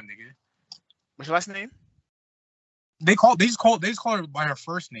all time, nigga. What's your last name? They just call her by her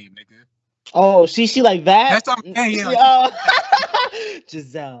first name, nigga. Oh, she like that? That's yeah.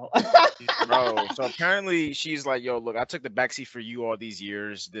 Giselle. Bro, so apparently she's like, yo, look, I took the backseat for you all these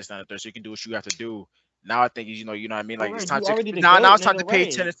years, this, that, and third, so you can do what you have to do. Now I think you know what I mean. Like, it's time now it's time to pay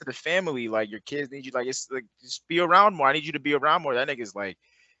attention to the family. Like, your kids need you. Like, it's like, just be around more. I need you to be around more. That nigga's like,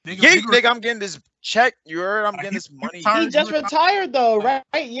 nigga, I'm getting this check. You heard? I'm getting this money. He just retired though, right?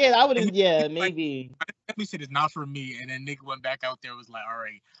 Yeah, I would have. Yeah, maybe. He said it's not for me, and then nigga went back out there. Was like, all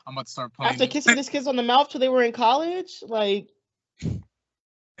right, I'm about to start playing. After kissing his kids on the mouth till they were in college, like.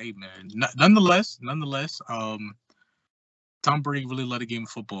 Hey man, nonetheless, Tom Brady really led a game of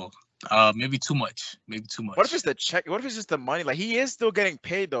football. Maybe too much. What if it's the check? What if it's just the money? Like, he is still getting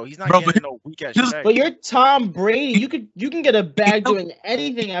paid though. He's not getting no weak ass check. But you're Tom Brady. You can get a bag doing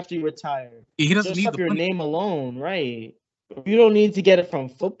anything after you retire. He doesn't need your name alone, right? You don't need to get it from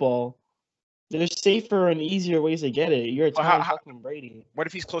football. There's safer and easier ways to get it. You're a Tom fucking Brady. What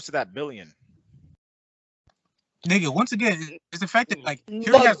if he's close to that billion? Nigga, once again, it's the fact that like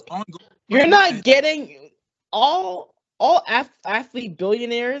you're not getting all athlete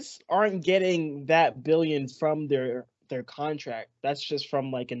billionaires aren't getting that billion from their their contract. That's just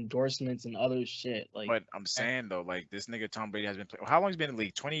from like endorsements and other shit. Like, But I'm saying though, like this nigga Tom Brady has been playing. How long has he been in the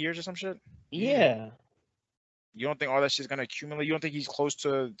league? 20 years or some shit? yeah. You don't think all that shit's gonna accumulate? You don't think he's close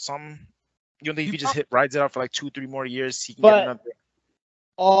to something? You don't think if he just rides it out for like 2-3 more years, he can get another?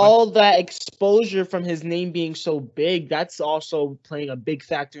 All that exposure from his name being so big, that's also playing a big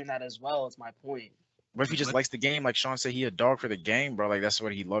factor in that as well. Is my point. What if he just likes the game? Like Sean said, he a dog for the game, bro. Like that's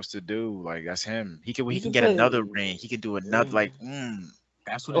what he loves to do. Like that's him. He can get another ring. He can do another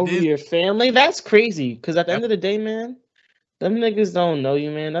That's what over it is. your family. That's crazy. Because at the end of the day, man, them niggas don't know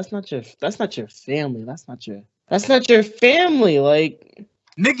you, man. That's not your family. That's not your family. Like,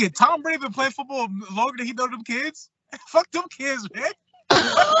 Nigga, Tom Brady been playing football longer than he know them kids. Fuck them kids, man.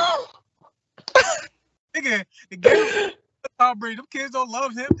 Nigga, the game Tom Brady, them kids don't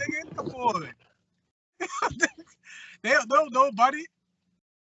love him, nigga. Come on. They don't know, buddy.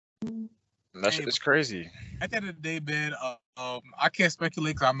 That shit is crazy. At the end of the day, man, I can't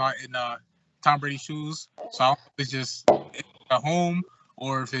speculate because I'm not in Tom Brady's shoes. So I don't know if it's just at home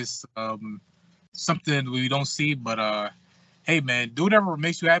or if it's something we don't see. But hey, man, do whatever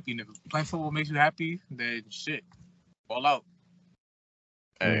makes you happy. And if playing football makes you happy, then shit, ball out.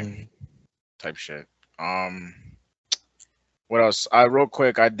 Hey, type shit. What else? Real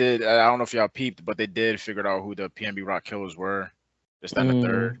quick, I don't know if y'all peeped, but they did figure out who the PNB Rock killers were. Just on the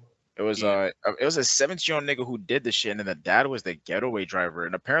third. It was a 17-year-old nigga who did the shit, and then the dad was the getaway driver.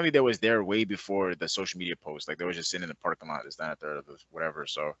 And apparently they was there way before the social media post. Like they was just sitting in the parking lot, this, that, third, whatever.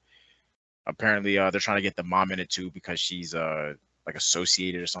 So apparently they're trying to get the mom in it too because she's like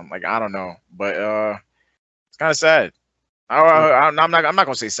associated or something. Like I don't know, but it's kind of sad. I'm not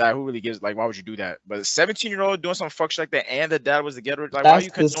gonna say sad. Who really gives? Like, why would you do that? But a 17-year-old doing some fuck shit like that, and the dad was the getaway. Like, that's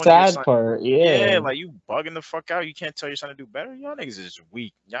why you the sad part. Yeah, like you bugging the fuck out. You can't tell your son to do better. Y'all niggas is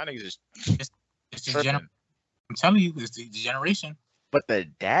weak. Y'all niggas is. It's the generation. I'm telling you, it's the generation. But the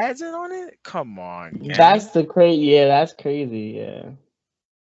dad's in on it. Come on, man. That's the crazy. Yeah, that's crazy. Yeah.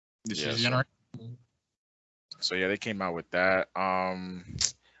 So yeah, they came out with that.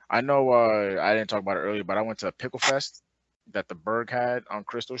 I know. I didn't talk about it earlier, but I went to a Pickle Fest that the Berg had on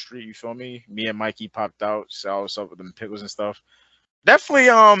Crystal Street. You feel me? Me and Mikey popped out, saw what's up with them pickles and stuff. Definitely,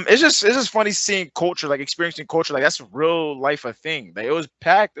 it's just funny seeing culture, like experiencing culture, like that's real life a thing. Like it was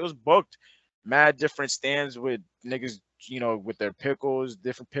packed, it was booked, mad different stands with niggas, you know, with their pickles,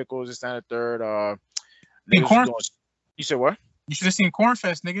 different pickles, this and the third. You said what? You should have seen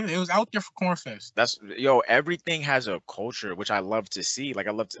Cornfest, nigga. It was out there for Cornfest. That's everything has a culture, which I love to see. Like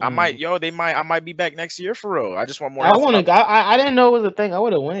I love to. I might be back next year for real. I just want more. I didn't know it was a thing. I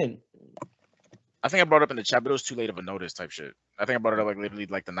would have went. I think I brought it up in the chat, but it was too late of a notice type shit. I think I brought it up like literally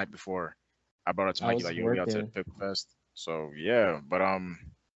like the night before. I brought it to Mikey like, yo, we out to Pickle Fest. So yeah, but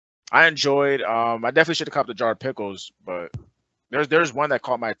I enjoyed. I definitely should have copped a jar of pickles, but there's one that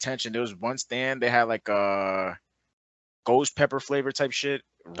caught my attention. There was one stand they had like ghost pepper flavor type shit,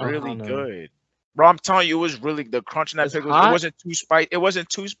 really good, bro. I'm telling you, it was really the crunch in that pickle. It wasn't too spicy. It wasn't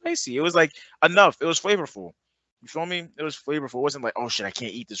too spicy. It was like enough. It was flavorful. You feel me? It was flavorful. It wasn't like, oh shit, I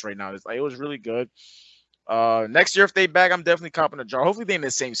can't eat this right now. It's like it was really good. Next year if they back, I'm definitely copping a jar. Hopefully they in the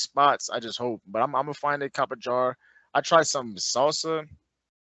same spots. I just hope. But I'm gonna find a cop a jar. I tried some salsa.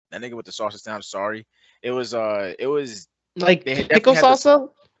 That nigga with the salsa stand, I'm sorry. It was like pickle salsa.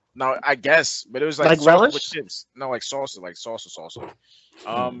 No, I guess, but it was like relish with chips. No, like salsa, like salsa.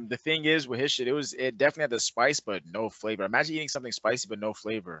 The thing is with his shit, it definitely had the spice, but no flavor. Imagine eating something spicy but no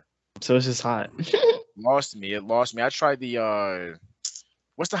flavor. So it's just hot. It lost me. I tried the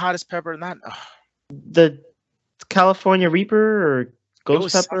what's the hottest pepper? Not the California Reaper or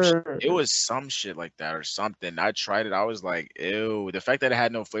ghost pepper. It was some shit like that or something. I tried it. I was like, ew. The fact that it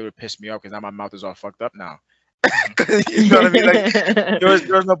had no flavor pissed me off because now my mouth is all fucked up now. You know what I mean? Like there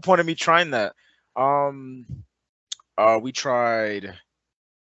was no point in me trying that. I tried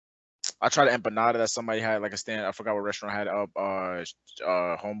an empanada that somebody had like a stand. I forgot what restaurant had up.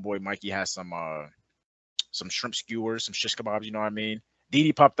 Homeboy Mikey has some shrimp skewers, some shish kebabs. You know what I mean?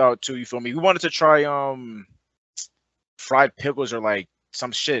 Didi popped out too. You feel me? We wanted to try fried pickles or like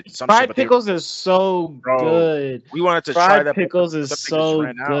some shit. Fried pickles is so good. We wanted to try that. Fried pickles is so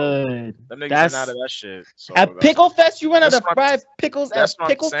good. Them niggas ran out of that shit. So at Pickle Fest, you ran out of fried pickles at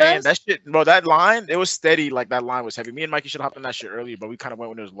Pickle Fest? That shit, bro, that line, it was steady. Like that line was heavy. Me and Mikey should have hopped on that shit earlier, but we kind of went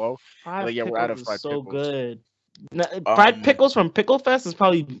when it was low. Like, yeah, we're out of fried pickles. So good. Fried pickles from Pickle Fest is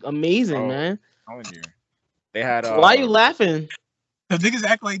probably amazing, man. I'm telling you. They had. Why are you laughing? The niggas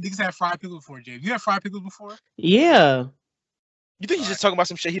act like niggas had fried pickles before, James. You had fried pickles before? Yeah. You think he's just talking about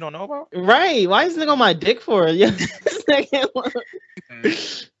some shit he don't know about? Right. Why is this nigga on my dick for? Yeah.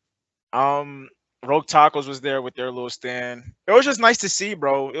 Rogue Tacos was there with their little stand. It was just nice to see,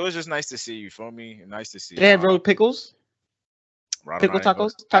 bro. It was just nice to see. You feel me? Nice to see. They had road pickles, Bro, I don't know, pickle I didn't go-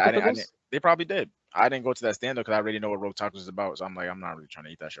 tacos, taco I didn't- pickles. They probably did. I didn't go to that stand though because I already know what Rogue Tacos is about. So I'm like, I'm not really trying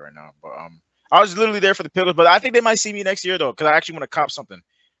to eat that shit right now. But I was literally there for the pickles. But I think they might see me next year though because I actually want to cop something.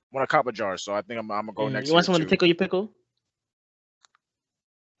 Want to cop a jar. So I think I'm gonna go next You year want someone too. to tickle your pickle?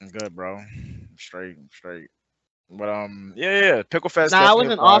 I'm good, bro. Straight. But yeah. Pickle Fest. Nah, I definitely a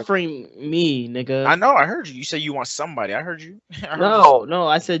wasn't vibe. offering me, nigga. I know. I heard you. You say you want somebody. I heard you. I heard No.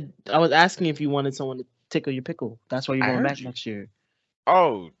 I said I was asking if you wanted someone to tickle your pickle. That's why you're I going heard back you. next year.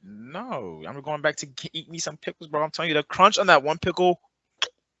 Oh no, I'm going back to eat me some pickles, bro. I'm telling you, the crunch on that one pickle,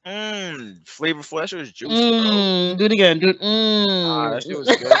 flavorful. That shit was juicy, bro. Do it again, dude. That shit was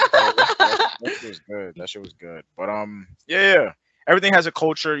good. Bro. That shit was good. That shit was good. But yeah. Everything has a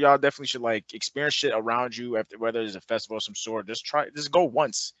culture. Y'all definitely should like experience shit around you. After whether it's a festival of some sort, just go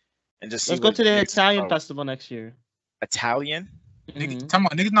once and just see. Let's go to the niggas Italian about. festival next year. Italian? Nigga, talking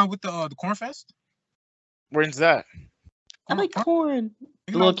about niggas not with the corn fest. When's that? I like corn. The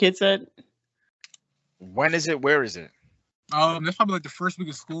Niggas little not- kid said. When is it? Where is it? That's probably like the first week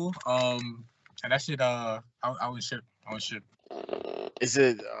of school. And that shit. I would ship. Is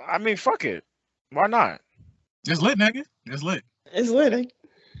it? I mean, fuck it. Why not? It's lit, nigga. It's lit. It's lit.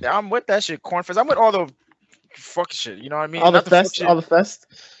 Yeah, I'm with that shit. Cornfest. I'm with all the fucking shit. You know what I mean? All the Not fuck fest. shit. All the fest.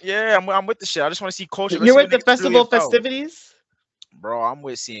 Yeah, I'm with the shit. I just want to see culture. Let's You're see with what the niggas really festival about. festivities. Bro, I'm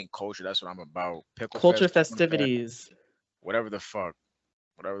with seeing culture. That's what I'm about. Pickle Culture fest, Cornfest, festivities. whatever the fuck,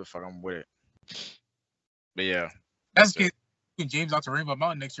 I'm with it. But yeah, That's it. getting James out to Rainbow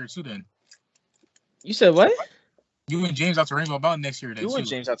Mountain next year too. Then You said what? you and James out to Rainbow Mountain next year. Then You too. and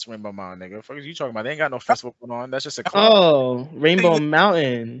James out to Rainbow Mountain, nigga. What the fuck is you talking about? They ain't got no festival going on. That's just a club. Oh, Rainbow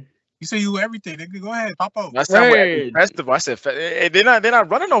Mountain. You say you everything, nigga. Go ahead, pop out. That's not what every Word. festival. I said they're not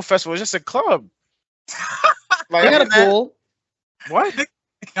running no festival. It's just a club. Like, They got a that- pool. What?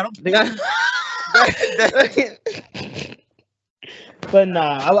 They got. But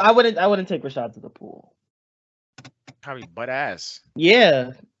nah, I wouldn't take Rashad to the pool. Probably butt ass.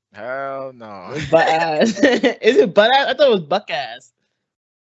 Yeah, Hell no. butt ass. Is it butt ass? I thought it was buck ass.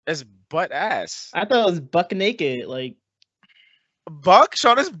 It's butt ass. I thought it was buck naked. Like Buck?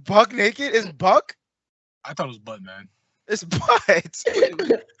 Sean is buck naked? Is buck? I thought it was butt, man. It's butt.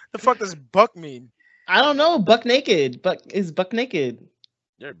 The fuck does buck mean? I don't know, buck naked. Buck is buck naked.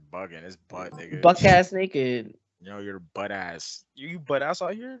 You're bugging. It's butt, nigga. Buck ass naked. Yo, you're butt ass. You butt ass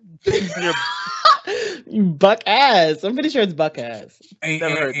out here? You're Buck ass. I'm pretty sure it's buck ass. Hey,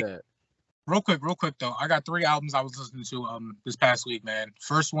 never heard hey, that. real quick though. I got 3 albums I was listening to this past week, man.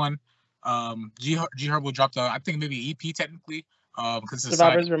 First one, G Herbo dropped I think maybe EP technically, because it's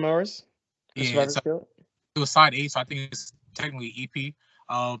Survivor's Remorse. yeah, Survivor's Guilt. it was side A, so I think it's technically EP.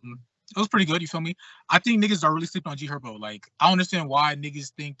 It was pretty good. You feel me? I think niggas are really sleeping on G Herbo. Like, I don't understand why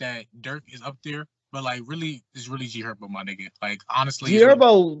niggas think that Dirk is up there, but like, really, it's really G Herbo, my nigga. Like, honestly, G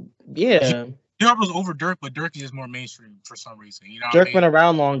Herbo, yeah. G Herbo's over Dirk, but Dirk is just more mainstream for some reason. You know what Dirk I mean? went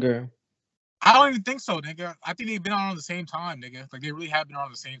around longer. I don't even think so, nigga. I think they've been on the same time, nigga. Like, they really have been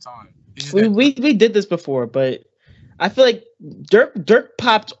on the same time. It's just that- We did this before, but I feel like Dirk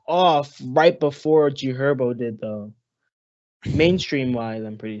popped off right before G Herbo did though. Mainstream wise,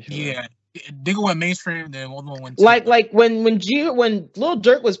 I'm pretty sure. yeah, nigga went mainstream, then one went Like when Lil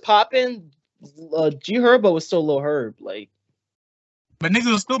Durk was popping, G Herbo was still Lil Herb. Like, but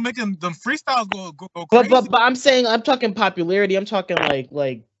niggas was still making them freestyles go crazy. but I'm saying I'm talking popularity. I'm talking like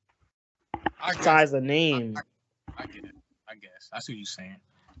I guess. size of name. I get it. I guess I see what you're saying.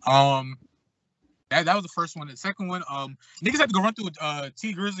 That was the first one. The second one, niggas had to go run through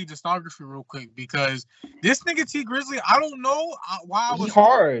T Grizzly discography real quick because this nigga T Grizzly, I don't know why I He was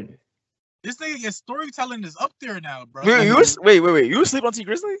hard. This nigga, his storytelling is up there now, bro. Wait, Like, you were sleep on T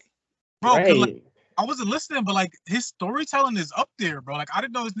Grizzly? bro, 'cause, Right. like, I wasn't listening, but like his storytelling is up there, bro. Like, I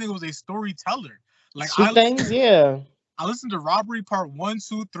didn't know this nigga was a storyteller. Like, Sweet things, yeah. I listened to Robbery Part 1,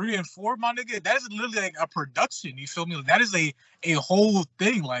 2, 3, and 4, my nigga. That is literally like a production. You feel me? Like, that is a whole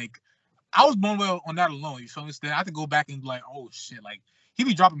thing. Like, I was blown away on that alone. You feel me? So then I have to go back and be like, oh shit, like he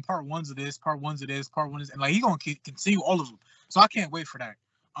be dropping part ones of this, part ones of this, part one of this, and like he gonna continue all of them. So I can't wait for that.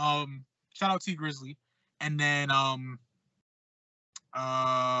 Shout out T Grizzly, and then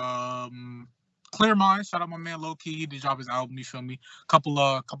Clear Mind. Shout out my man Low Key. He did drop his album. You feel me? Couple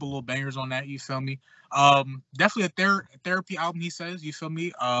little bangers on that. You feel me? Definitely a therapy album. He says. You feel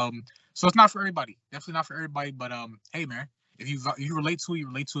me? So it's not for everybody. Definitely not for everybody. But hey man. If you relate to it, you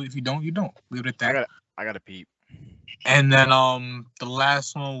relate to it. If you don't, you don't. Leave it at that. I got a peep. And then the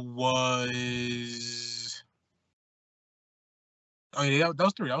last one was that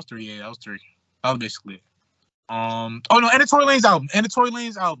was three. Yeah, that was three. That was basically it. Oh no, and the Tory Lanez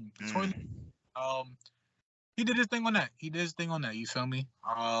album. He did his thing on that. You feel me?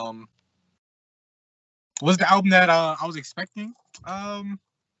 Was the album that I was expecting? I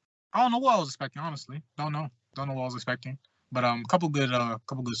don't know what I was expecting, honestly. Don't know what I was expecting. But couple good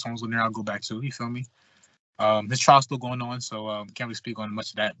songs on there I'll go back to. You feel me? His trial's still going on, so can't really speak on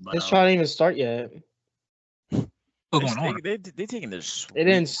much of that. But His trial didn't even start yet. Still going on. They taking their sweet It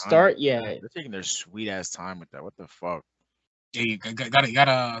didn't start time. yet. They're taking their sweet ass time with that. What the fuck? Yeah, you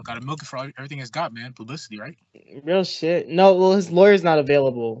gotta milk it for everything it's got, man. Publicity, right? Real shit. No, well, his lawyer's not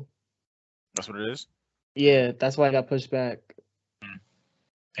available. That's what it is. Yeah, that's why I got pushed back.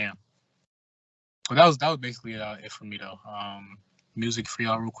 Damn. Well, that was basically it for me though. Music for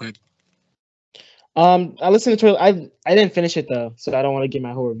y'all real quick. I listened to it. I didn't finish it though, so I don't want to give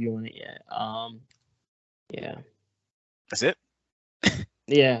my whole review on it yet. Yeah. That's it.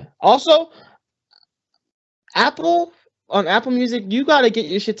 Yeah. Also, Apple Music, you gotta get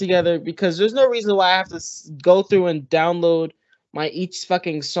your shit together because there's no reason why I have to go through and download my each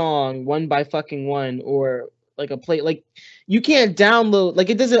fucking song one by fucking one or like a play. Like you can't download. Like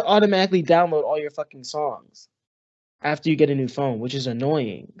it doesn't automatically download all your fucking songs after you get a new phone, which is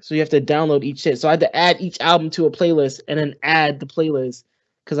annoying. So you have to download each shit. So I had to add each album to a playlist and then add the playlist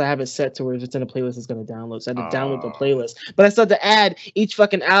because I have it set to where if it's in a playlist, it's gonna download. So I had to download the playlist. But I still had to add each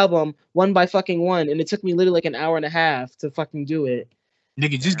fucking album one by fucking one, and it took me literally like an hour and a half to fucking do it.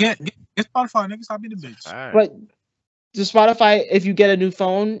 Nigga, just get Spotify, nigga. Stop being a bitch. Right. But to Spotify, if you get a new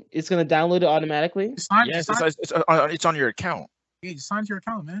phone, it's gonna download it automatically. Yes, it's on your account. Yeah, just sign to your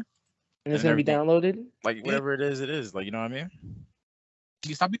account, man. And it's gonna be downloaded. Like whatever it is. Like you know what I mean?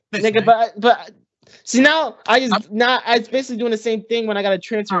 You stop being a bitch, Nigga, man. but see now I was basically doing the same thing when I gotta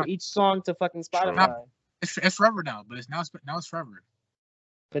transfer each song to fucking Spotify. It's forever now, but it's forever.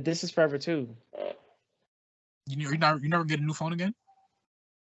 But this is forever too. You never get a new phone again?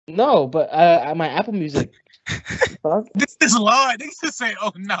 No, but my Apple Music. Fuck. This is a lie. Niggas just say,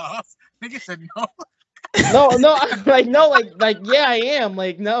 "Oh no." Niggas said no. No, like no, like yeah, I am.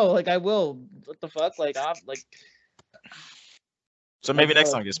 Like no, like I will. What the fuck? Like I'm like. So maybe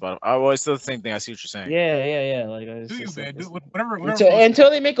next time get Spotify. Oh, well, it's still the same thing. I see what you're saying. Yeah. Like Do you, man? Do whatever. Until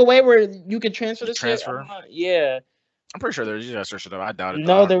they make a way where you can transfer this shit. Yeah. I'm pretty sure there's. You gotta search it up. I doubt it.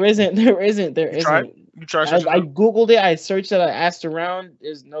 No, there isn't. You tried. I googled it. I searched it. I asked around.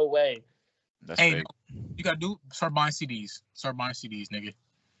 There's no way. That's hey, big. you gotta start buying CDs. Nigga.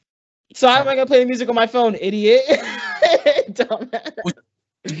 So how am I gonna play the music on my phone, idiot? Dumbass.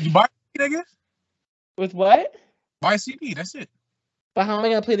 You buy a CD, nigga? With what? Buy a CD. That's it. But how am I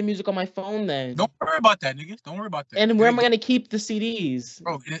gonna play the music on my phone then? Don't worry about that, nigga. Don't worry about that. And where am I gonna keep the CDs?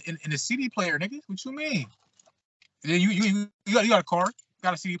 Bro, in the CD player, nigga. What you mean? You got a car. You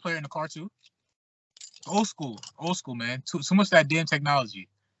got a CD player in the car too. Old school, man. Too much of that damn technology.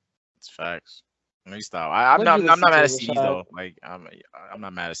 It's facts. Let me stop. I'm not mad at CDs though. Like I'm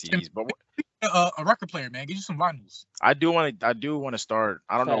not mad at CDs, but a record player, man. Get you some vinyls. I do want to start.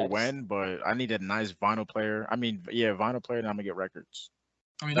 I don't know when, but I need a nice vinyl player. I mean, yeah, vinyl player, and I'm gonna get records.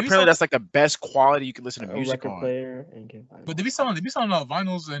 I mean, apparently that's like the best quality you can listen to music on. Player and but they be selling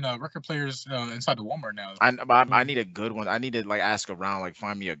vinyls and record players inside the Walmart now. I need a good one. I need to like ask around, like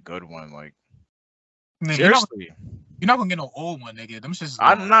find me a good one. Like man, seriously, you're not gonna get no old one, nigga. Them shit's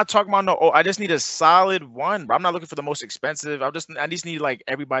I'm not talking about no old. I just need a solid one. But I'm not looking for the most expensive. I just need like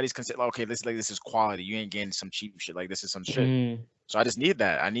everybody's consider. Like, okay, this is quality. You ain't getting some cheap shit. Like this is some shit. So I just need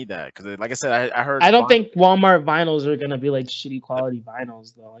that. I need that because, like I said, I heard. I don't think Walmart vinyls are gonna be like shitty quality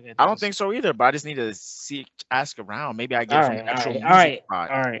vinyls though. Like, I don't think so either. But I just need to ask around. Maybe I get from an actual music spot.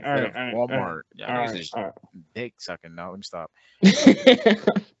 All right. Walmart. All right. Dick sucking. No, let me stop.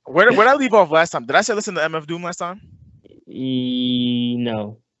 Where did I leave off last time? Did I say listen to MF Doom last time?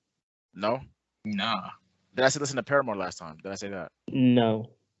 No. Nah. Did I say listen to Paramore last time? Did I say that? No.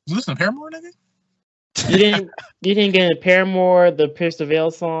 You listen to Paramore, nigga? You didn't get a Paramore, the Pierce the Veil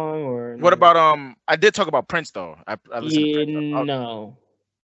song, or what about I did talk about Prince though. I listened to Prince. No.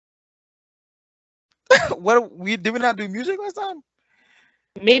 Did we not do music last time?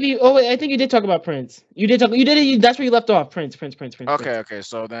 Maybe. Oh, wait, I think you did talk about Prince. You did talk. You did. That's where you left off. Prince. Okay.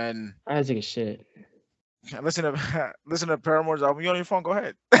 So then I had to take a shit. Listen to Paramore's album. You on your phone? Go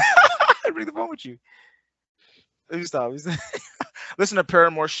ahead. Bring the phone with you. Let me stop. Listen to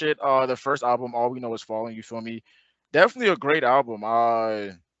Paramore shit. The first album, All We Know Is Falling. You feel me? Definitely a great album.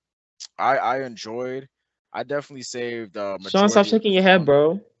 I enjoyed. I definitely saved. Sean, stop shaking your head,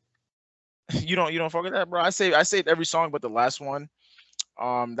 bro. You don't fuck with that, bro. I saved every song but the last one.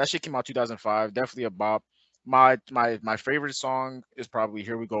 That shit came out 2005. Definitely a bop. My favorite song is probably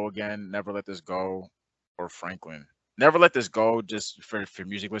 "Here We Go Again," "Never Let This Go," or "Franklin." "Never Let This Go," just for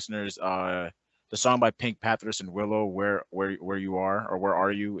music listeners. The song by Pink Panthers and Willow, "Where You Are" or "Where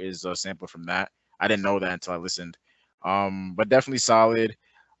Are You" is a sample from that. I didn't know that until I listened. But definitely solid.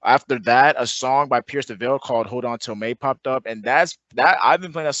 After that, a song by Pierce the Veil called "Hold On Till May" popped up, and that I've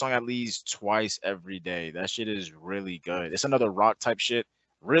been playing that song at least twice every day. That shit is really good. It's another rock type shit.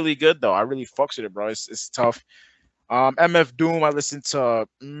 Really good though. I really fucks with it, bro. It's tough. MF Doom, I listened to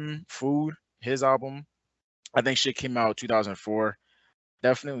Food, his album. I think shit came out 2004.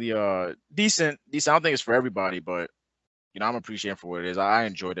 Definitely decent. Decent. I don't think it's for everybody, but I'm appreciating for what it is. I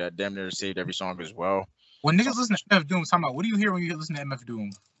enjoyed that. Damn near saved every song as well. When niggas listen to MF Doom, talking about what do you hear when you listen to MF Doom?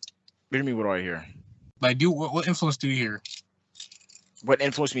 What do you mean? What do I hear? Like, what influence do you hear? What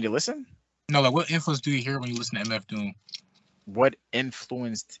influenced me to listen? No, like what influence do you hear when you listen to MF Doom? What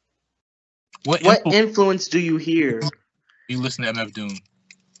influenced? What influence do you hear? You listen to MF Doom.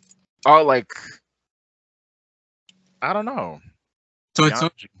 Oh, like I don't know. So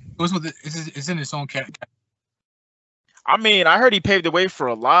it's in its own category. I mean, I heard he paved the way for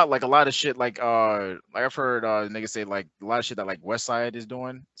a lot of shit. Like I've heard niggas say like a lot of shit that like Westside is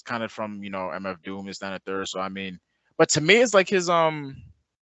doing. It's kind of from MF Doom is down at third. So I mean, but to me it's like his To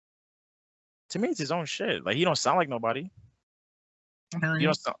me it's his own shit. Like he don't sound like nobody.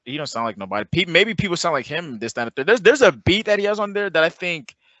 He don't sound like nobody. Maybe people sound like him. This that and third. There's a beat that he has on there that I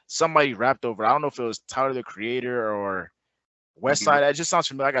think somebody rapped over. I don't know if it was Tyler the Creator or Westside. It just sounds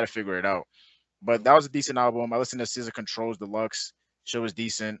familiar. I gotta figure it out. But that was a decent album. I listened to Scissor Controls Deluxe. Shit was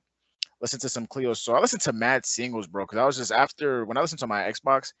decent. Listened to some Cleo Soul. I listened to mad singles, bro. Because I was just when I listened to my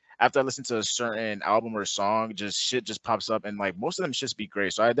Xbox, after I listened to a certain album or song, shit just pops up, and like most of them shits be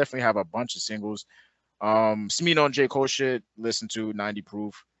great. So I definitely have a bunch of singles. Smino and J. Cole shit. Listen to 90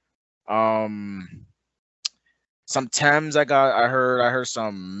 Proof. Some Thames I heard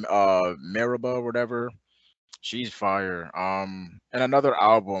some Meribah or whatever. She's fire. And another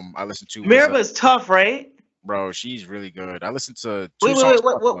album I listened to. Meribah's tough, right? Bro, she's really good. I listened to Wait.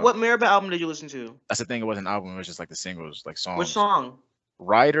 What Meribah album did you listen to? That's the thing. It wasn't an album. It was just like the singles, like songs. Which song?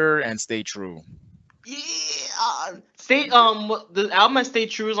 Rider and Stay True. Yeah. The album that Stay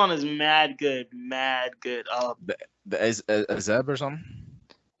True is on is mad good. The Azeb or something.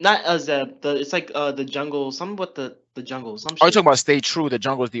 Not Azeb. It's like the jungle. Something with the jungle. Some. Are you talking about Stay True? The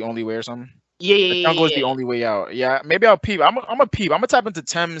jungle is the only way or something? Yeah. The jungle is the only way out. Yeah, maybe I'll peep. I'm a peep. I'm gonna tap into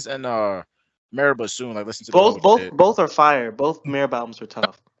Thames and Meribah soon. Like listen to both are fire. Both Meribah albums are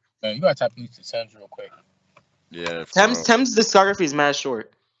tough. Man, you gotta tap into Thames real quick. Yeah. Thames discography is mad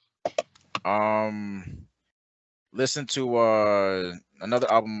short. Listen to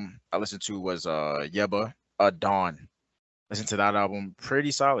another album I listened to was Yebba, Dawn. Listen to that album,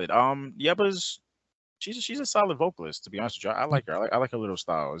 pretty solid. Yebba's she's a solid vocalist, to be honest with you. I like her. I like her little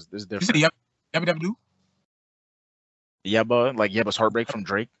style. It's different. You said Yebba do? Yebba, like Yebba's Heartbreak from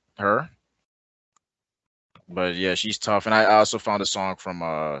Drake, her. But yeah, she's tough. And I also found a song from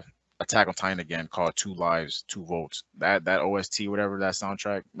Attack on Titan again called 2 Lives, 2 Volts. That OST, whatever, that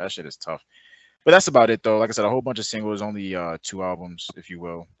soundtrack, that shit is tough. But that's about it though. Like I said, a whole bunch of singles, only 2 albums, if you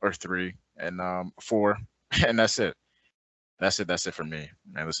will, or 3, and 4, and that's it. That's it for me.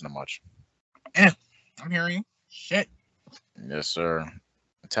 I ain't listen to much. Yeah, I'm hearing you. Shit. Yes, sir.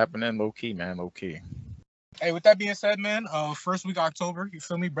 Tapping in low key, man, low key. Hey, with that being said, man, first week of October, you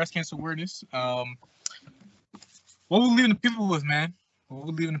feel me? Breast cancer awareness. What we leaving the people with, man? What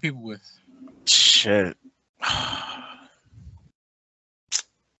we leaving the people with? Shit. How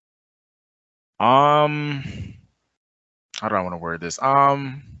do I want to word this?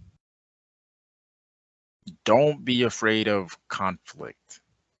 Don't be afraid of conflict.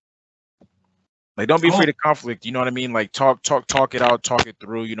 Like, don't be afraid of conflict. You know what I mean? Like, talk it out, talk it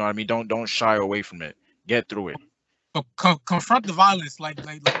through. You know what I mean? Don't shy away from it. Get through it. So confront the violence, like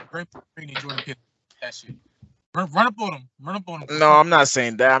Draymond and Jordan Pitt. That shit. Run up on them. No, I'm not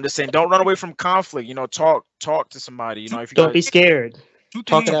saying that. I'm just saying don't run away from conflict. You know, talk to somebody. You know, if you don't be scared.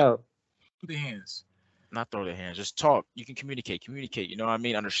 Talk it out. Through the hands. Not throw their hands. Just talk. You can communicate. You know what I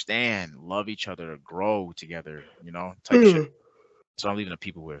mean? Understand. Love each other. Grow together. You know, type shit. So I'm leaving the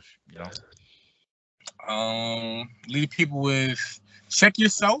people with. You know. Leave people with check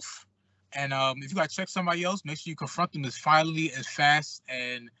yourself, and if you gotta check somebody else, make sure you confront them as violently, as fast,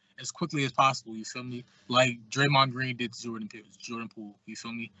 and as quickly as possible. You feel me? Like Draymond Green did to Jordan Poole. You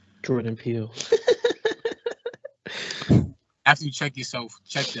feel me? Jordan Peele. After you check yourself,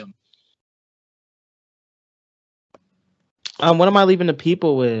 check them. What am I leaving the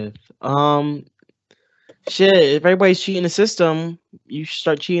people with? Shit, if everybody's cheating the system, you should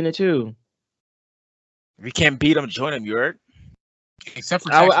start cheating it too. we can't beat them, join them. You heard? Except for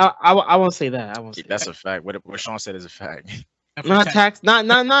taxes. I won't say that. I won't say That's that. a fact. What Sean said is a fact. Except for Not taxes.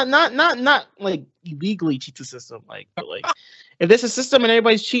 tax, not like illegally cheat the system. But if there's a system and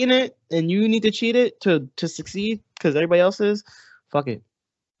everybody's cheating it, and you need to cheat it to succeed because everybody else is, fuck it.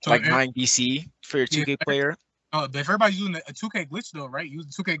 So Like if- 9 DC for your 2K player. but if everybody's using a 2K glitch though, right? Use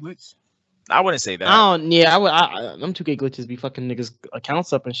the 2K glitch. I wouldn't say that, I don't. Yeah, them 2K glitches be fucking niggas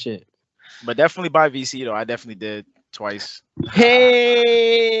accounts up and shit. but definitely buy VC though. I definitely did twice.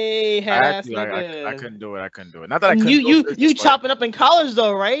 Hey, I, ass had to, I nigga. couldn't do it. I couldn't do it. Not that I couldn't. You do it, you but- chopping up in college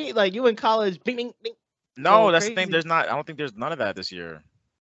though, right? Like you in college, bing bing bing. No, Oh, that's the thing. crazy. There's not. I don't think there's none of that this year,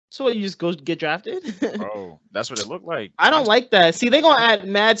 So what, you just go get drafted? bro. That's what it looked like. I don't like that. See, they gonna add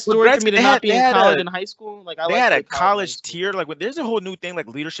mad story Reds- for me to they not had- be they in had college a- and high school. Like I They like had the a college high school. tier. Like there's a whole new thing like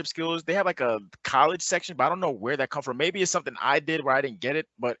leadership skills. They have like a college section, but I don't know where that come from. Maybe it's something I did where I didn't get it,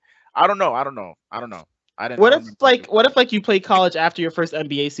 but I don't know. I didn't. What I if don't- like you play college after your first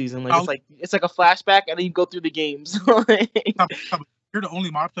NBA season? Like it's like a flashback and then you go through the games. You're the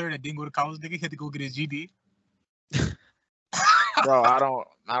only mod player that didn't go to college, nigga. He had to go get his GD. bro? I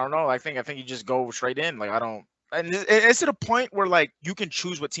don't know. I think you just go straight in. Like I don't. And it's to the point where like you can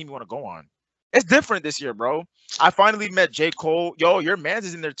choose what team you want to go on. It's different this year, bro. I finally met J. Cole. Yo, your man's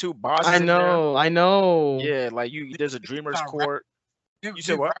is in there too. Boss. I is in there. know. Yeah, like you. There's a Dreamers Nah, court. You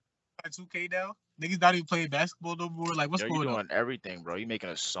said what? 2K now. Niggas not even playing basketball no more. Like what's Yo, you going on? doing everything, bro. You making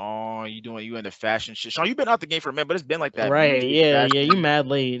a song. You in the fashion shit. Sean, you been out the game for a minute, but it's been like that. Right? music, Yeah, fashion. yeah. You mad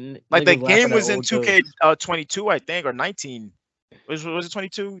late. Like the Niggas laughing game at was in old 2K jokes. 22, I think, or 19. Was it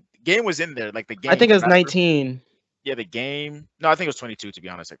 22? Game was in there. Like the game. I think it was Rapper. 19 Yeah, the game. No, I think it was 22 to be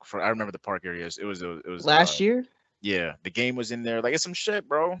honest. Like I remember the park areas. It was last year. Yeah, the game was in there. Like it's some shit,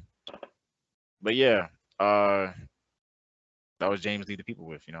 bro. But yeah, that was James Lead the People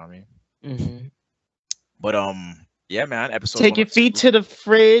with. You know what I mean? Mm-hmm. But yeah, man. Episode. Take your 102. feet to the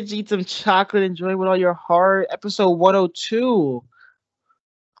fridge, eat some chocolate, enjoy with all your heart. Episode 102.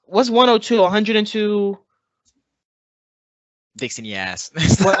 What's 102? 102. Dicks in your ass.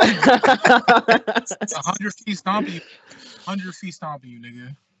 100 feet stomping you. 100 feet stomping you,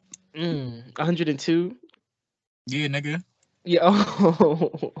 nigga. 102. Yeah, nigga. Yeah.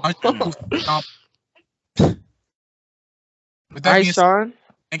 100 feet stomping. With that All right, being said, Sean.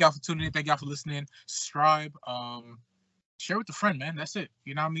 thank y'all for tuning in. Thank y'all for listening. Subscribe. Share with a friend, man. That's it.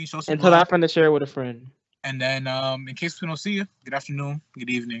 You know what I mean? Show some And tell love. that friend to share it with a friend. And then, in case we don't see you, good afternoon, good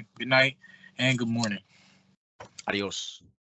evening, good night, and good morning. Adios.